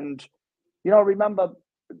 and, remember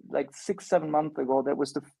like 6-7 months ago, that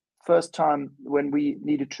was the first time when we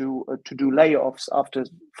needed to do layoffs after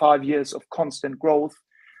 5 years of constant growth.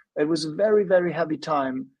 It was a very, very heavy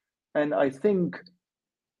time. And I think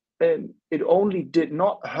it only did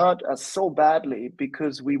not hurt us so badly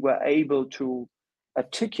because we were able to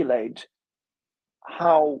articulate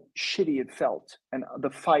how shitty it felt and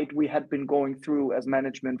the fight we had been going through as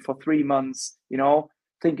management for 3 months,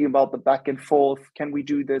 thinking about the back and forth. Can we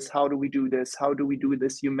do this? How do we do this? How do we do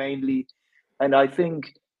this humanely? And I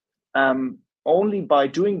think only by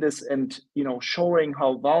doing this and, showing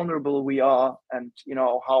how vulnerable we are and,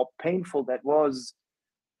 how painful that was,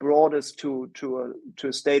 brought us to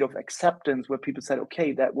a state of acceptance where people said,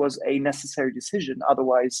 okay, that was a necessary decision.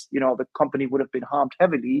 Otherwise, the company would have been harmed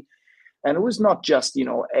heavily. And it was not just,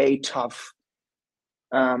 a tough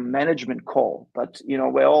management call, but,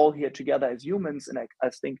 we're all here together as humans. And I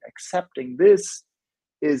think accepting this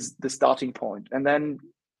is the starting point. And then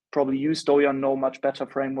probably you, Stoyan, know much better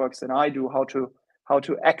frameworks than I do, how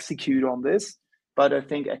to execute on this. But I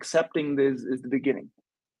think accepting this is the beginning.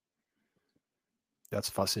 That's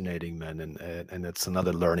fascinating, man, and it's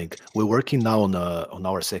another learning. We're working now on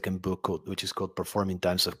our second book, which is called "Performing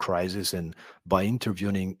Times of Crisis," and by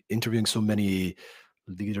interviewing so many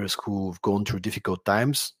leaders who've gone through difficult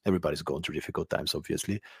times. Everybody's gone through difficult times,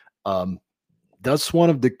 obviously. That's one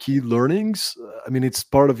of the key learnings. I mean, it's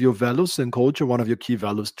part of your values and culture. One of your key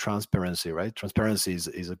values, transparency, right? Transparency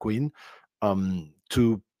is a queen.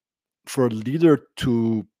 For a leader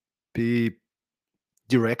to be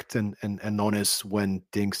direct and honest when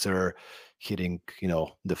things are hitting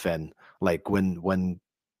the fan, like when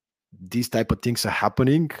these type of things are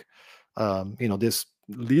happening. These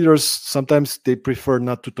leaders, sometimes they prefer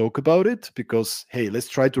not to talk about it because, hey, let's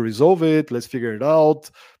try to resolve it, let's figure it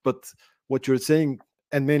out. But what you're saying,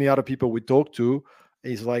 and many other people we talk to,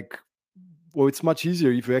 is like, well, it's much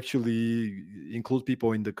easier if you actually include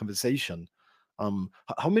people in the conversation.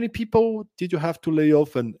 How many people did you have to lay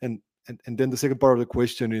off? And then the second part of the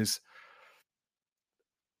question is,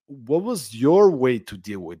 what was your way to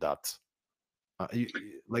deal with that?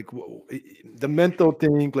 The mental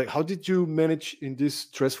thing, like how did you manage in this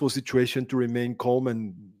stressful situation to remain calm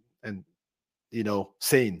and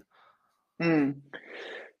sane?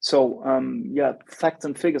 So facts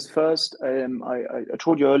and figures first. I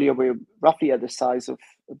told you earlier, we're roughly at the size of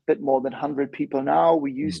a bit more than 100 people now.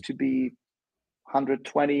 We used to be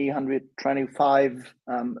 120, 125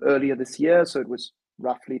 earlier this year. So it was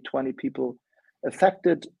roughly 20 people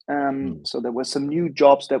affected. So there were some new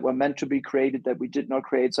jobs that were meant to be created that we did not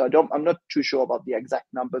create. So I'm not too sure about the exact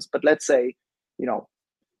numbers, but let's say,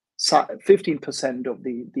 15% of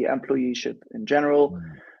the employeeship in general.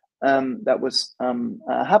 That was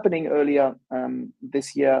happening earlier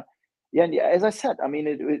this year. Yeah, and as I said, I mean,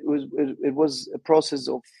 it was a process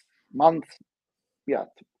of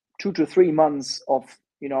 2 to 3 months of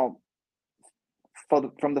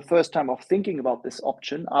from the first time of thinking about this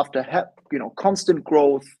option after constant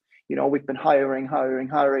growth. We've been hiring,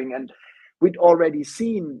 and we'd already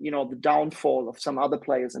seen the downfall of some other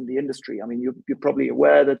players in the industry. I mean, you're probably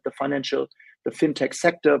aware that the fintech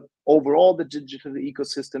sector overall, the digital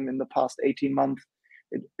ecosystem in the past 18 months,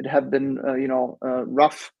 it have been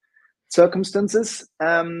rough circumstances,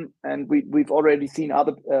 and we've already seen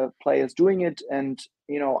other players doing it, and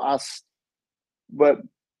us were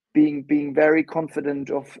being very confident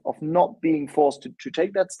of not being forced to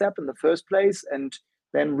take that step in the first place, and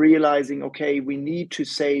then realizing, okay, we need to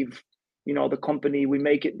save the company. We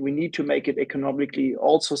need to make it economically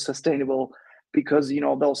also sustainable, because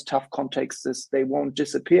those tough contexts, they won't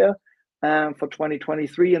disappear for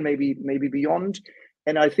 2023 and maybe beyond.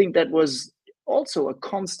 And I think that was also a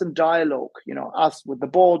constant dialogue, us with the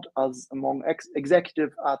board, us among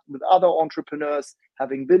executive, with other entrepreneurs,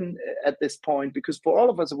 having been at this point, because for all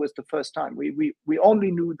of us, it was the first time. We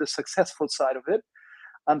only knew the successful side of it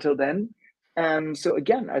until then. So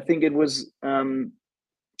again, I think it was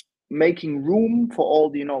making room for all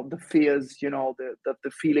the fears,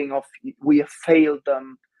 the feeling of we have failed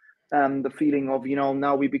them, the feeling of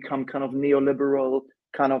now we become kind of neoliberal,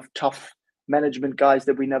 kind of tough management guys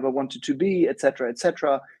that we never wanted to be, etc.,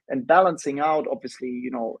 and balancing out, obviously,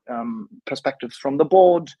 perspectives from the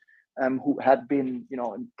board, who had been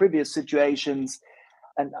in previous situations.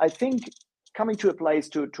 And I think coming to a place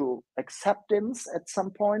to acceptance at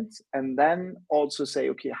some point, and then also say,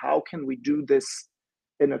 okay, how can we do this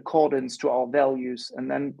in accordance to our values?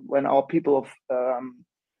 And then when our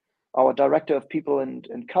director of people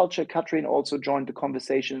and culture, Katrin, also joined the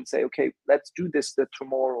conversation and say, okay, let's do this the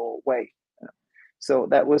tomorrow way. So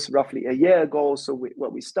that was roughly a year ago. So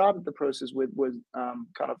what we started the process with was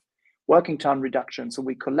kind of working time reduction. So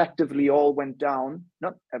we collectively all went down,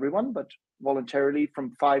 not everyone, but voluntarily,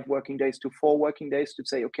 from 5 working days to 4 working days, to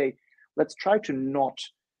say, okay, let's try to not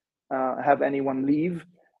have anyone leave.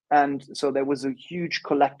 And so there was a huge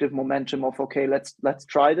collective momentum of, okay, let's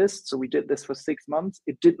try this. So we did this for 6 months.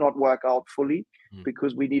 It did not work out fully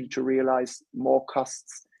because we needed to realize more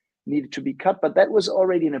costs needed to be cut. But that was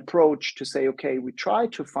already an approach to say, okay, we try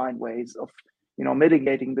to find ways of,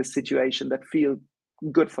 mitigating this situation that feel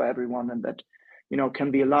good for everyone and that,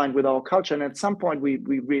 can be aligned with our culture. And at some point we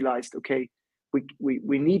realized, okay,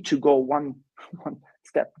 we need to go one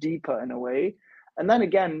step deeper in a way. And then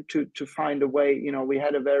again, to find a way, we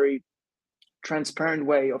had a very transparent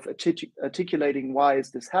way of articulating why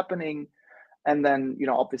is this happening. And then,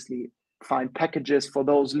 obviously find packages for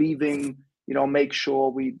those leaving, make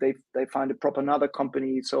sure they find a proper another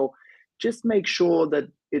company. So just make sure that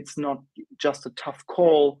it's not just a tough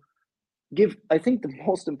call. I think the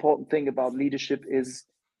most important thing about leadership is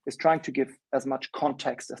trying to give as much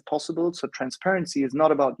context as possible. So transparency is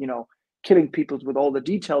not about, killing people with all the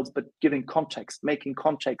details, but giving context, making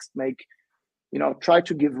context, try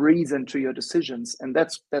to give reason to your decisions. And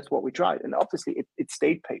that's what we tried. And obviously it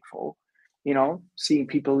stayed painful, seeing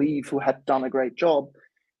people leave who had done a great job.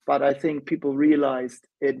 But I think people realized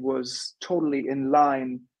it was totally in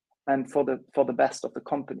line and for the best of the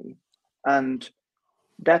company. And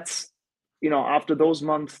that's, after those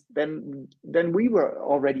months, then we were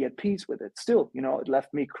already at peace with it. Still, it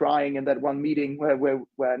left me crying in that one meeting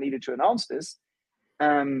where I needed to announce this.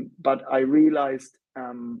 But I realized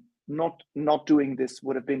not doing this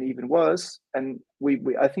would have been even worse. And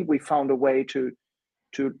I think we found a way to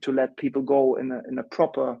let people go in a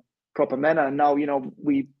proper manner. And now,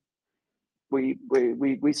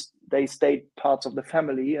 they stayed parts of the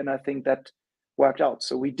family, and I think that worked out.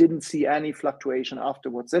 So we didn't see any fluctuation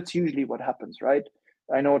afterwards. That's usually what happens, right?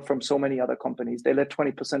 I know it from so many other companies. They let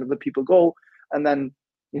 20% of the people go, and then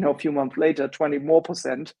a few months later, 20 more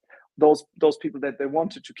percent, those people that they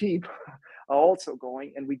wanted to keep are also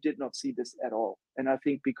going. And we did not see this at all. And I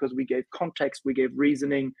think because we gave context, we gave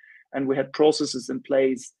reasoning, and we had processes in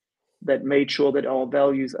place that made sure that our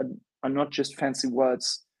values are not just fancy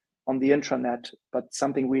words on the intranet, but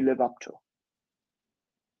something we live up to.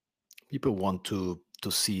 People want to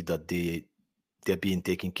see that they're being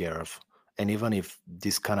taken care of. And even if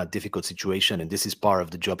this kind of difficult situation, and this is part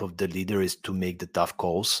of the job of the leader, is to make the tough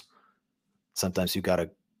calls, sometimes you gotta,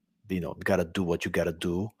 you gotta do what you gotta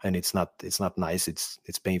do, and it's not nice.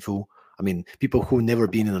 It's painful. I mean, people who never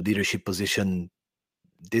been in a leadership position,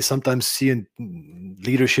 they sometimes see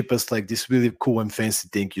leadership as like this really cool and fancy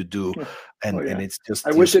thing you do, Oh and yeah, it's I just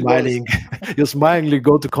you're wish it was. smiling, you're smiling, you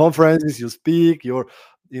go to conferences, you speak, and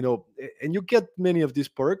you get many of these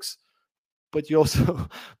perks, but you also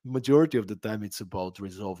majority of the time it's about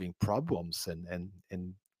resolving problems and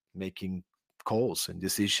making calls and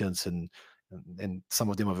decisions, and some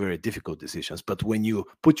of them are very difficult decisions. But when you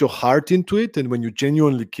put your heart into it, and when you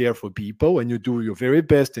genuinely care for people, and you do your very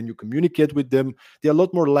best, and you communicate with them, they're a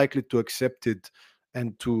lot more likely to accept it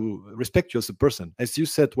and to respect you as a person. As you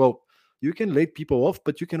said, well, you can lay people off,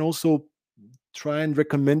 but you can also try and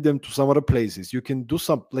recommend them to some other places. You can do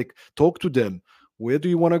some, like, talk to them. Where do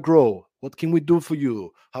you want to grow? What can we do for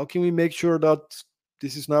you? How can we make sure that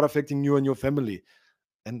this is not affecting you and your family?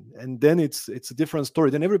 And then it's a different story.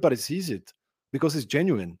 Then everybody sees it because it's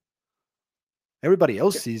genuine. Everybody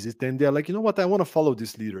else Yeah, sees it, and they're like, you know what, I want to follow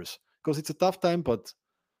these leaders because it's a tough time, but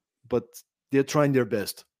they're trying their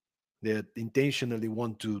best. They intentionally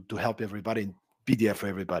want to help everybody and be there for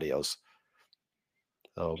everybody else.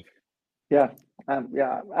 So yeah,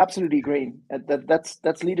 yeah, absolutely agree.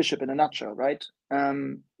 That's leadership in a nutshell, right?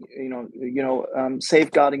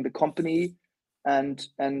 Safeguarding the company and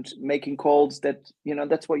making calls that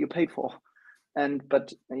that's what you're paid for. And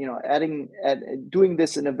but doing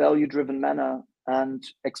this in a value driven manner and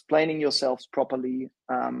explaining yourselves properly,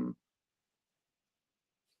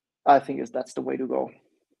 I think that's the way to go.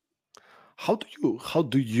 how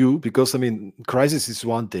do you, because I mean, crisis is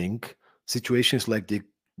one thing, situations like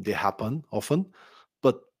they happen often,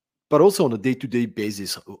 but also on a day-to-day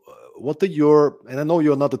basis, what are your, and I know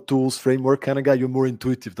you're not a tools framework kind of guy, you're more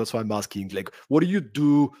intuitive, that's why I'm asking, like, what do you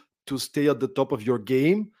do to stay at the top of your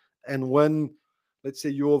game? And when, let's say,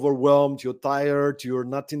 you're overwhelmed, you're tired, you're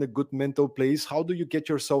not in a good mental place, how do you get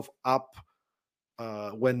yourself up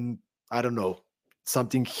when, I don't know,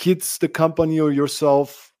 something hits the company or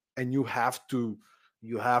yourself, and you have to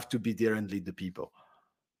be there and lead the people?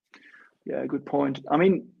 Yeah, good point. I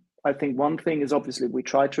mean, I think one thing is obviously we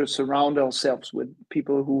try to surround ourselves with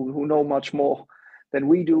people who know much more than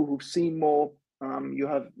we do, who've seen more. You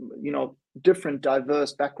have different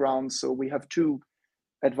diverse backgrounds, so we have two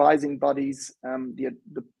advising bodies,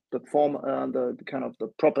 the form the kind of the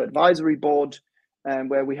proper advisory board, and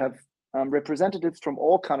where we have representatives from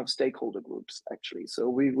all kind of stakeholder groups actually. So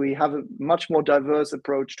we have a much more diverse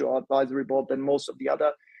approach to our advisory board than most of the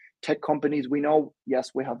other tech companies we know.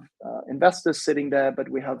 Yes, we have investors sitting there, but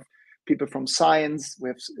we have people from science, we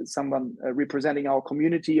have someone representing our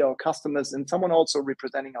community, our customers, and someone also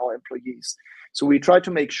representing our employees. So we try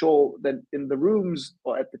to make sure that in the rooms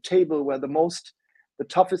or at the table where the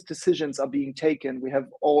toughest decisions are being taken, we have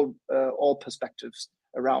all perspectives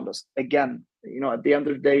around us. Again, at the end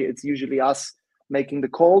of the day, it's usually us making the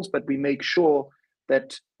calls, but we make sure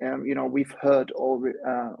that we've heard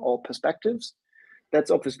all perspectives. That's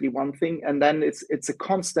obviously one thing, and then it's a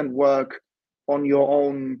constant work on your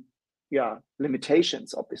own,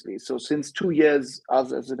 limitations. Obviously, so since 2 years,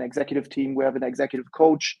 as an executive team, we have an executive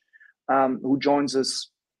coach who joins us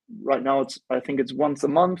right now. I think it's once a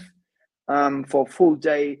month for a full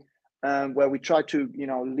day, where we try to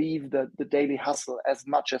leave the daily hustle as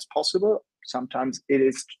much as possible. Sometimes it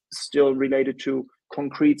is still related to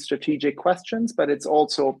concrete strategic questions, but it's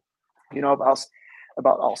also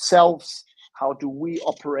about ourselves. How do we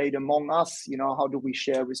operate among us? How do we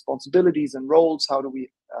share responsibilities and roles? How do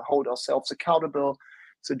we hold ourselves accountable?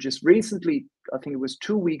 So just recently, I think it was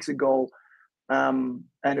 2 weeks ago, and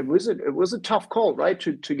it was a tough call, right?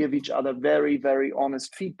 To give each other very, very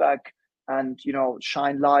honest feedback and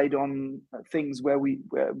shine light on things where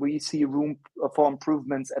we see room for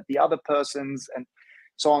improvements at the other persons and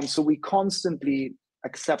so on. So we constantly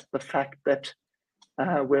accept the fact that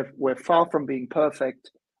we're far from being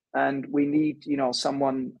perfect, and we need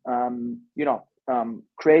someone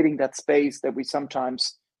creating that space that we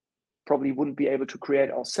sometimes probably wouldn't be able to create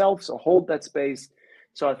ourselves or hold that space.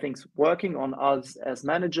 So I think working on us as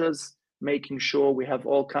managers, making sure we have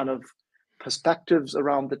all kind of perspectives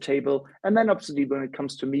around the table. And then obviously when it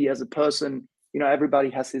comes to me as a person, everybody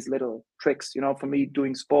has his little tricks. For me,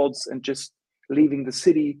 doing sports and just leaving the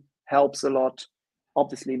city helps a lot.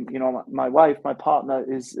 Obviously, my wife, my partner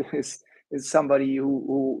is somebody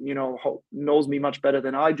who knows me much better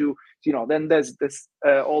than I do. Then there's this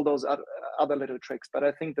all those other little tricks. But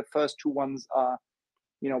I think the first two ones are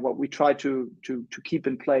what we try to keep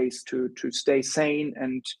in place to stay sane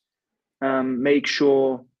and make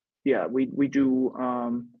sure we do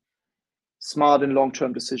smart and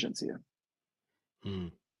long-term decisions here.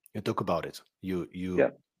 Mm. You talk about it. Yeah,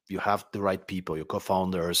 You have the right people, your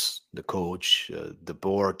co-founders, the coach, the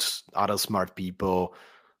board, other smart people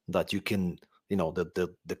that you can,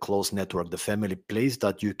 the close network, the family place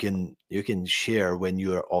that you can share when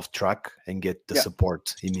you're off track and get the yeah,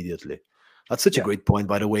 support immediately. That's such a yeah, great point,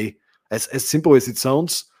 by the way. As simple as it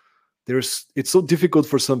sounds, it's so difficult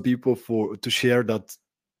for some people to share that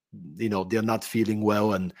they're not feeling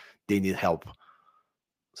well and they need help.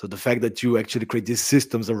 So the fact that you actually create these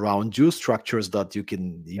systems around you, structures that you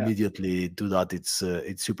can yeah. immediately do that, it's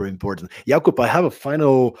super important. Jakob, I have a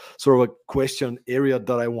final sort of a question area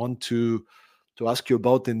that I want to ask you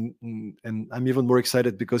about, and I'm even more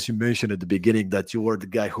excited because you mentioned at the beginning that you were the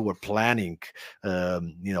guy who were planning,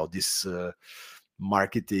 this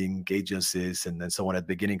marketing agencies and so on at the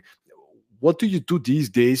beginning. What do you do these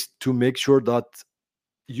days to make sure that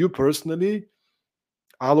you personally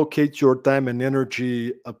allocate your time and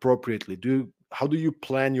energy appropriately? How do you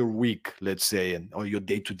plan your week, let's say, or your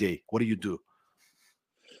day to day? What do you do?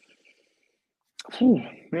 Phew.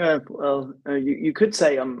 Yeah, well, you could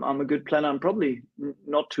say I'm a good planner. I'm probably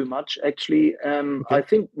not too much actually. I Okay.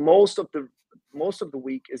 think most of the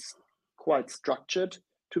week is quite structured,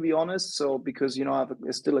 to be honest. So because I have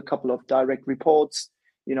still a couple of direct reports,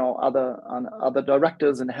 other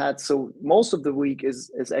directors and heads. So most of the week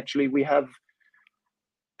is actually we have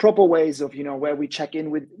proper ways of where we check in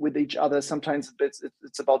with each other. Sometimes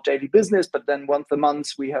it's about daily business, but then once a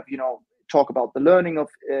month we have talk about the learning of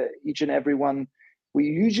each and every one. We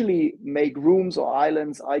usually make rooms or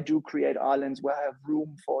islands. I do create islands where I have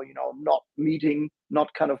room for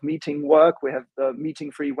not kind of meeting work. We have the meeting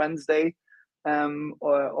free Wednesday,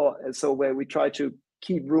 or so where we try to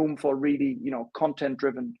keep room for really content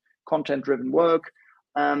driven work.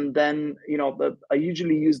 Then I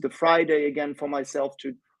usually use the Friday again for myself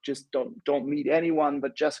to just don't meet anyone,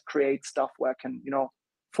 but just create stuff where I can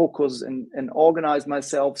focus and organize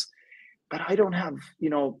myself. But I don't have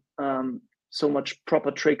so much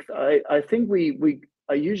proper tricks. I think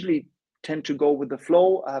I usually tend to go with the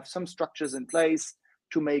flow. I have some structures in place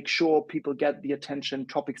to make sure people get the attention,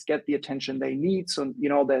 topics get the attention they need. So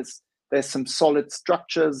there's some solid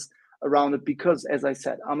structures around it, because as I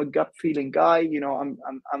said, I'm a gut feeling guy.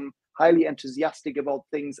 I'm highly enthusiastic about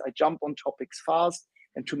things. I jump on topics fast,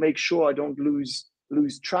 and to make sure I don't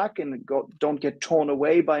lose track and don't get torn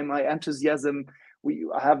away by my enthusiasm,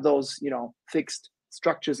 I have those fixed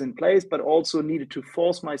structures in place, but also needed to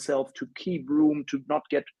force myself to keep room to not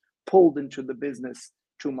get pulled into the business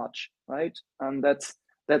too much, right? And that's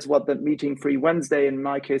what the meeting free Wednesday in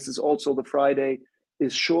my case is. Also the Friday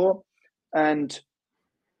is sure. And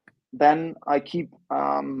then I keep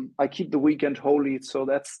the weekend holy. So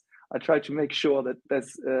I try to make sure that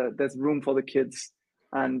there's room for the kids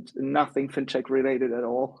and nothing fintech related at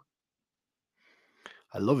all.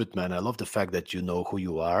 I love it, man. I love the fact that you know who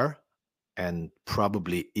you are. And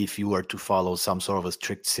probably if you were to follow some sort of a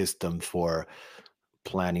strict system for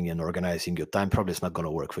planning and organizing your time, probably it's not going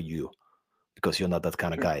to work for you because you're not that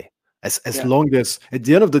kind of Sure. guy. As Yeah. long as, at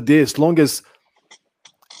the end of the day, as long as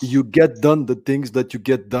you get done the things that you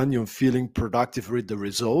get done, you're feeling productive with the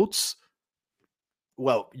results.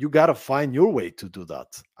 Well, you got to find your way to do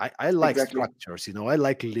that. I like Exactly. structures, I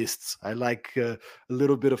like lists. I like a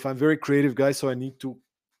little bit of, I'm a very creative guy, so I need to,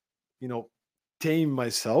 you know, tame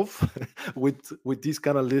myself with these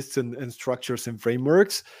kind of lists and structures and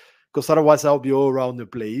frameworks, because otherwise I'll be all around the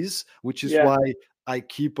place, which is Yeah. why I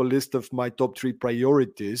keep a list of my top 3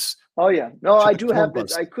 priorities, Oh yeah. No, which I is a do have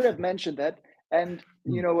this. compass. I could have mentioned that. And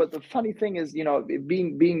Mm. what the funny thing is,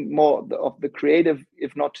 being more of the creative,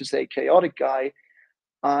 if not to say chaotic guy,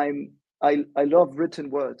 I'm I love written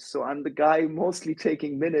words. So I'm the guy mostly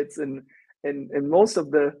taking minutes in most of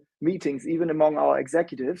the meetings, even among our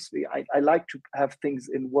executives. I like to have things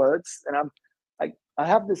in words, and I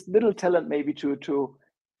have this little talent maybe to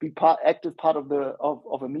be active part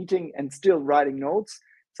of a meeting and still writing notes.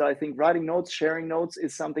 So I think writing notes, sharing notes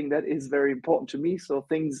is something that is very important to me. So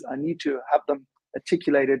things I need to have them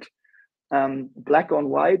articulated black on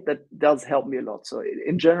white. That does help me a lot. So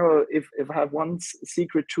in general, if I have one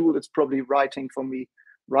secret tool, it's probably writing for me,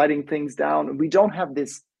 writing things down. And we don't have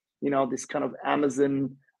this kind of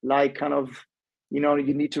Amazon like kind of you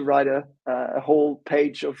need to write a whole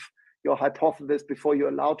page of your hypothesis before you're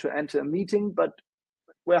allowed to enter a meeting, but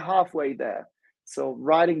we're halfway there. So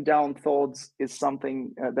writing down thoughts is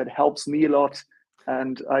something that helps me a lot,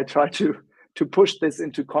 and I try to push this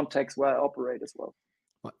into context where I operate as well.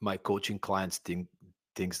 My coaching clients think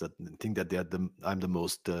that they're I'm the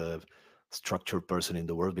most structured person in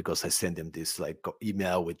the world, because I send them this like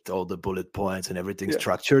email with all the bullet points and everything Yeah.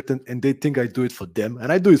 structured, and they think I do it for them,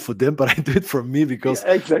 and I do it for them, but I do it for me, because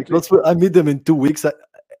Yeah, exactly. I meet them in 2 weeks.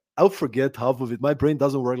 I'll forget half of it. My brain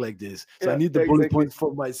doesn't work like this. So I Yeah, need the bullet exactly. points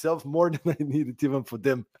for myself more than I need it even for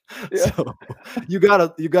them. Yeah. So you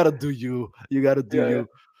gotta do you. You gotta do Yeah, yeah. you.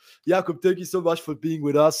 Jakob, thank you so much for being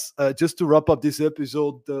with us. Just to wrap up this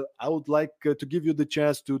episode, I would like to give you the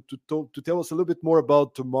chance to tell us a little bit more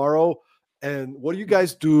about tomorrow, and what do you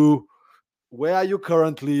guys do? Where are you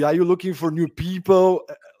currently? Are you looking for new people?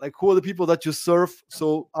 Like, who are the people that you serve,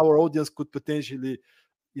 so our audience could potentially,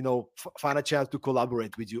 find a chance to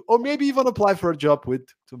collaborate with you, or maybe even apply for a job with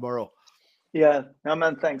tomorrow? Yeah, no,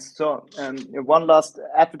 man, thanks. So, one last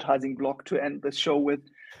advertising block to end the show with.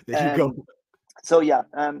 There you go.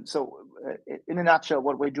 Um, in a nutshell,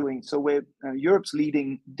 what we're doing. So we're Europe's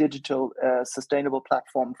leading digital sustainable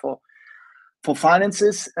platform for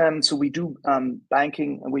finances. So we do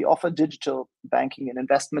banking, and we offer digital banking and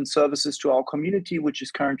investment services to our community, which is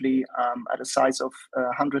currently at a size of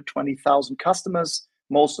 120,000 customers,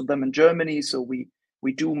 most of them in Germany. So we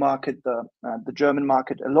do market the German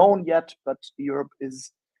market alone yet, but Europe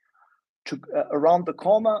is around the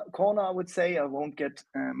corner. I would say. I won't get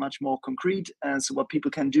much more concrete. So what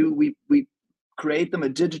people can do, we create them a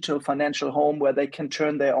digital financial home where they can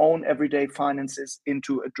turn their own everyday finances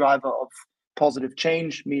into a driver of positive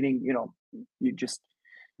change. Meaning,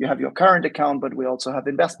 you have your current account, but we also have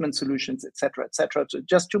investment solutions, etc., etc. So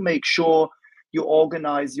just to make sure you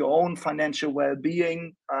organize your own financial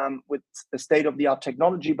well-being with the state-of-the-art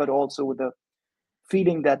technology, but also with a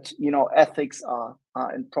feeling that ethics are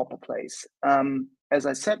in proper place. As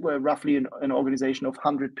I said, we're roughly an organization of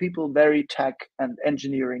 100 people, very tech and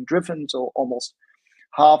engineering driven. So almost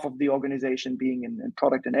half of the organization being in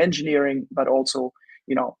product and engineering, but also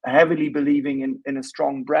heavily believing in a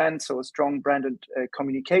strong brand, so a strong branded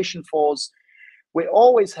communication force. We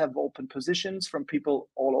always have open positions from people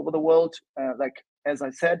all over the world. Like, as I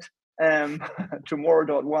said,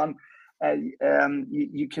 tomorrow.one,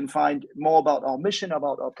 you can find more about our mission,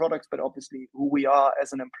 about our products, but obviously who we are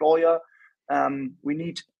as an employer.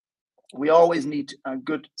 We always need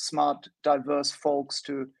good, smart, diverse folks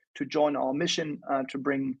to join our mission to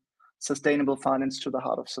bring sustainable finance to the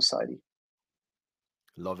heart of society.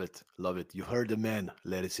 Love it. Love it. You heard the man,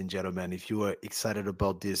 ladies and gentlemen. If you are excited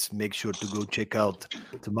about this, make sure to go check out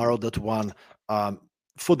tomorrow.one. At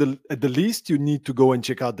the least, you need to go and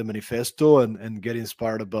check out the manifesto and get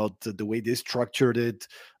inspired about the way they structured it,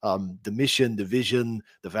 the mission, the vision,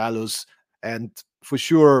 the values, and for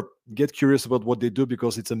sure, get curious about what they do,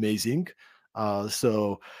 because it's amazing.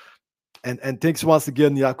 And thanks once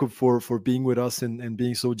again, Jakob, for being with us and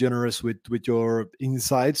being so generous with your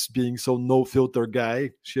insights, being so no filter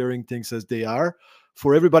guy, sharing things as they are.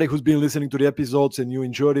 For everybody who's been listening to the episodes and you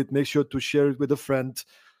enjoyed it, make sure to share it with a friend.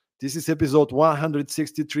 This is episode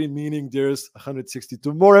 163, meaning there's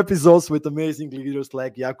 162 more episodes with amazing leaders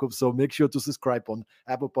like Jakob. So make sure to subscribe on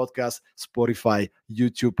Apple Podcasts, Spotify,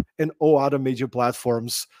 YouTube, and all other major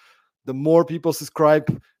platforms. The more people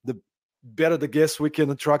subscribe, the better the guests we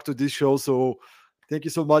can attract to this show. So thank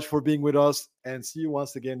you so much for being with us, and see you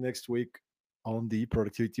once again next week on the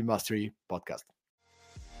Productivity Mastery podcast.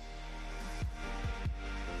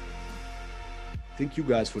 Thank you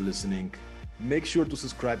guys for listening. Make sure to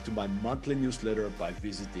subscribe to my monthly newsletter by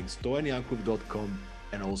visiting stojanjankov.com,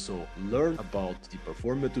 and also learn about the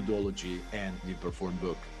Perform methodology and the Perform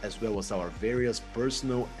book, as well as our various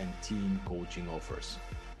personal and team coaching offers.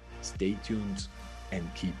 Stay tuned and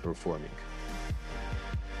keep performing.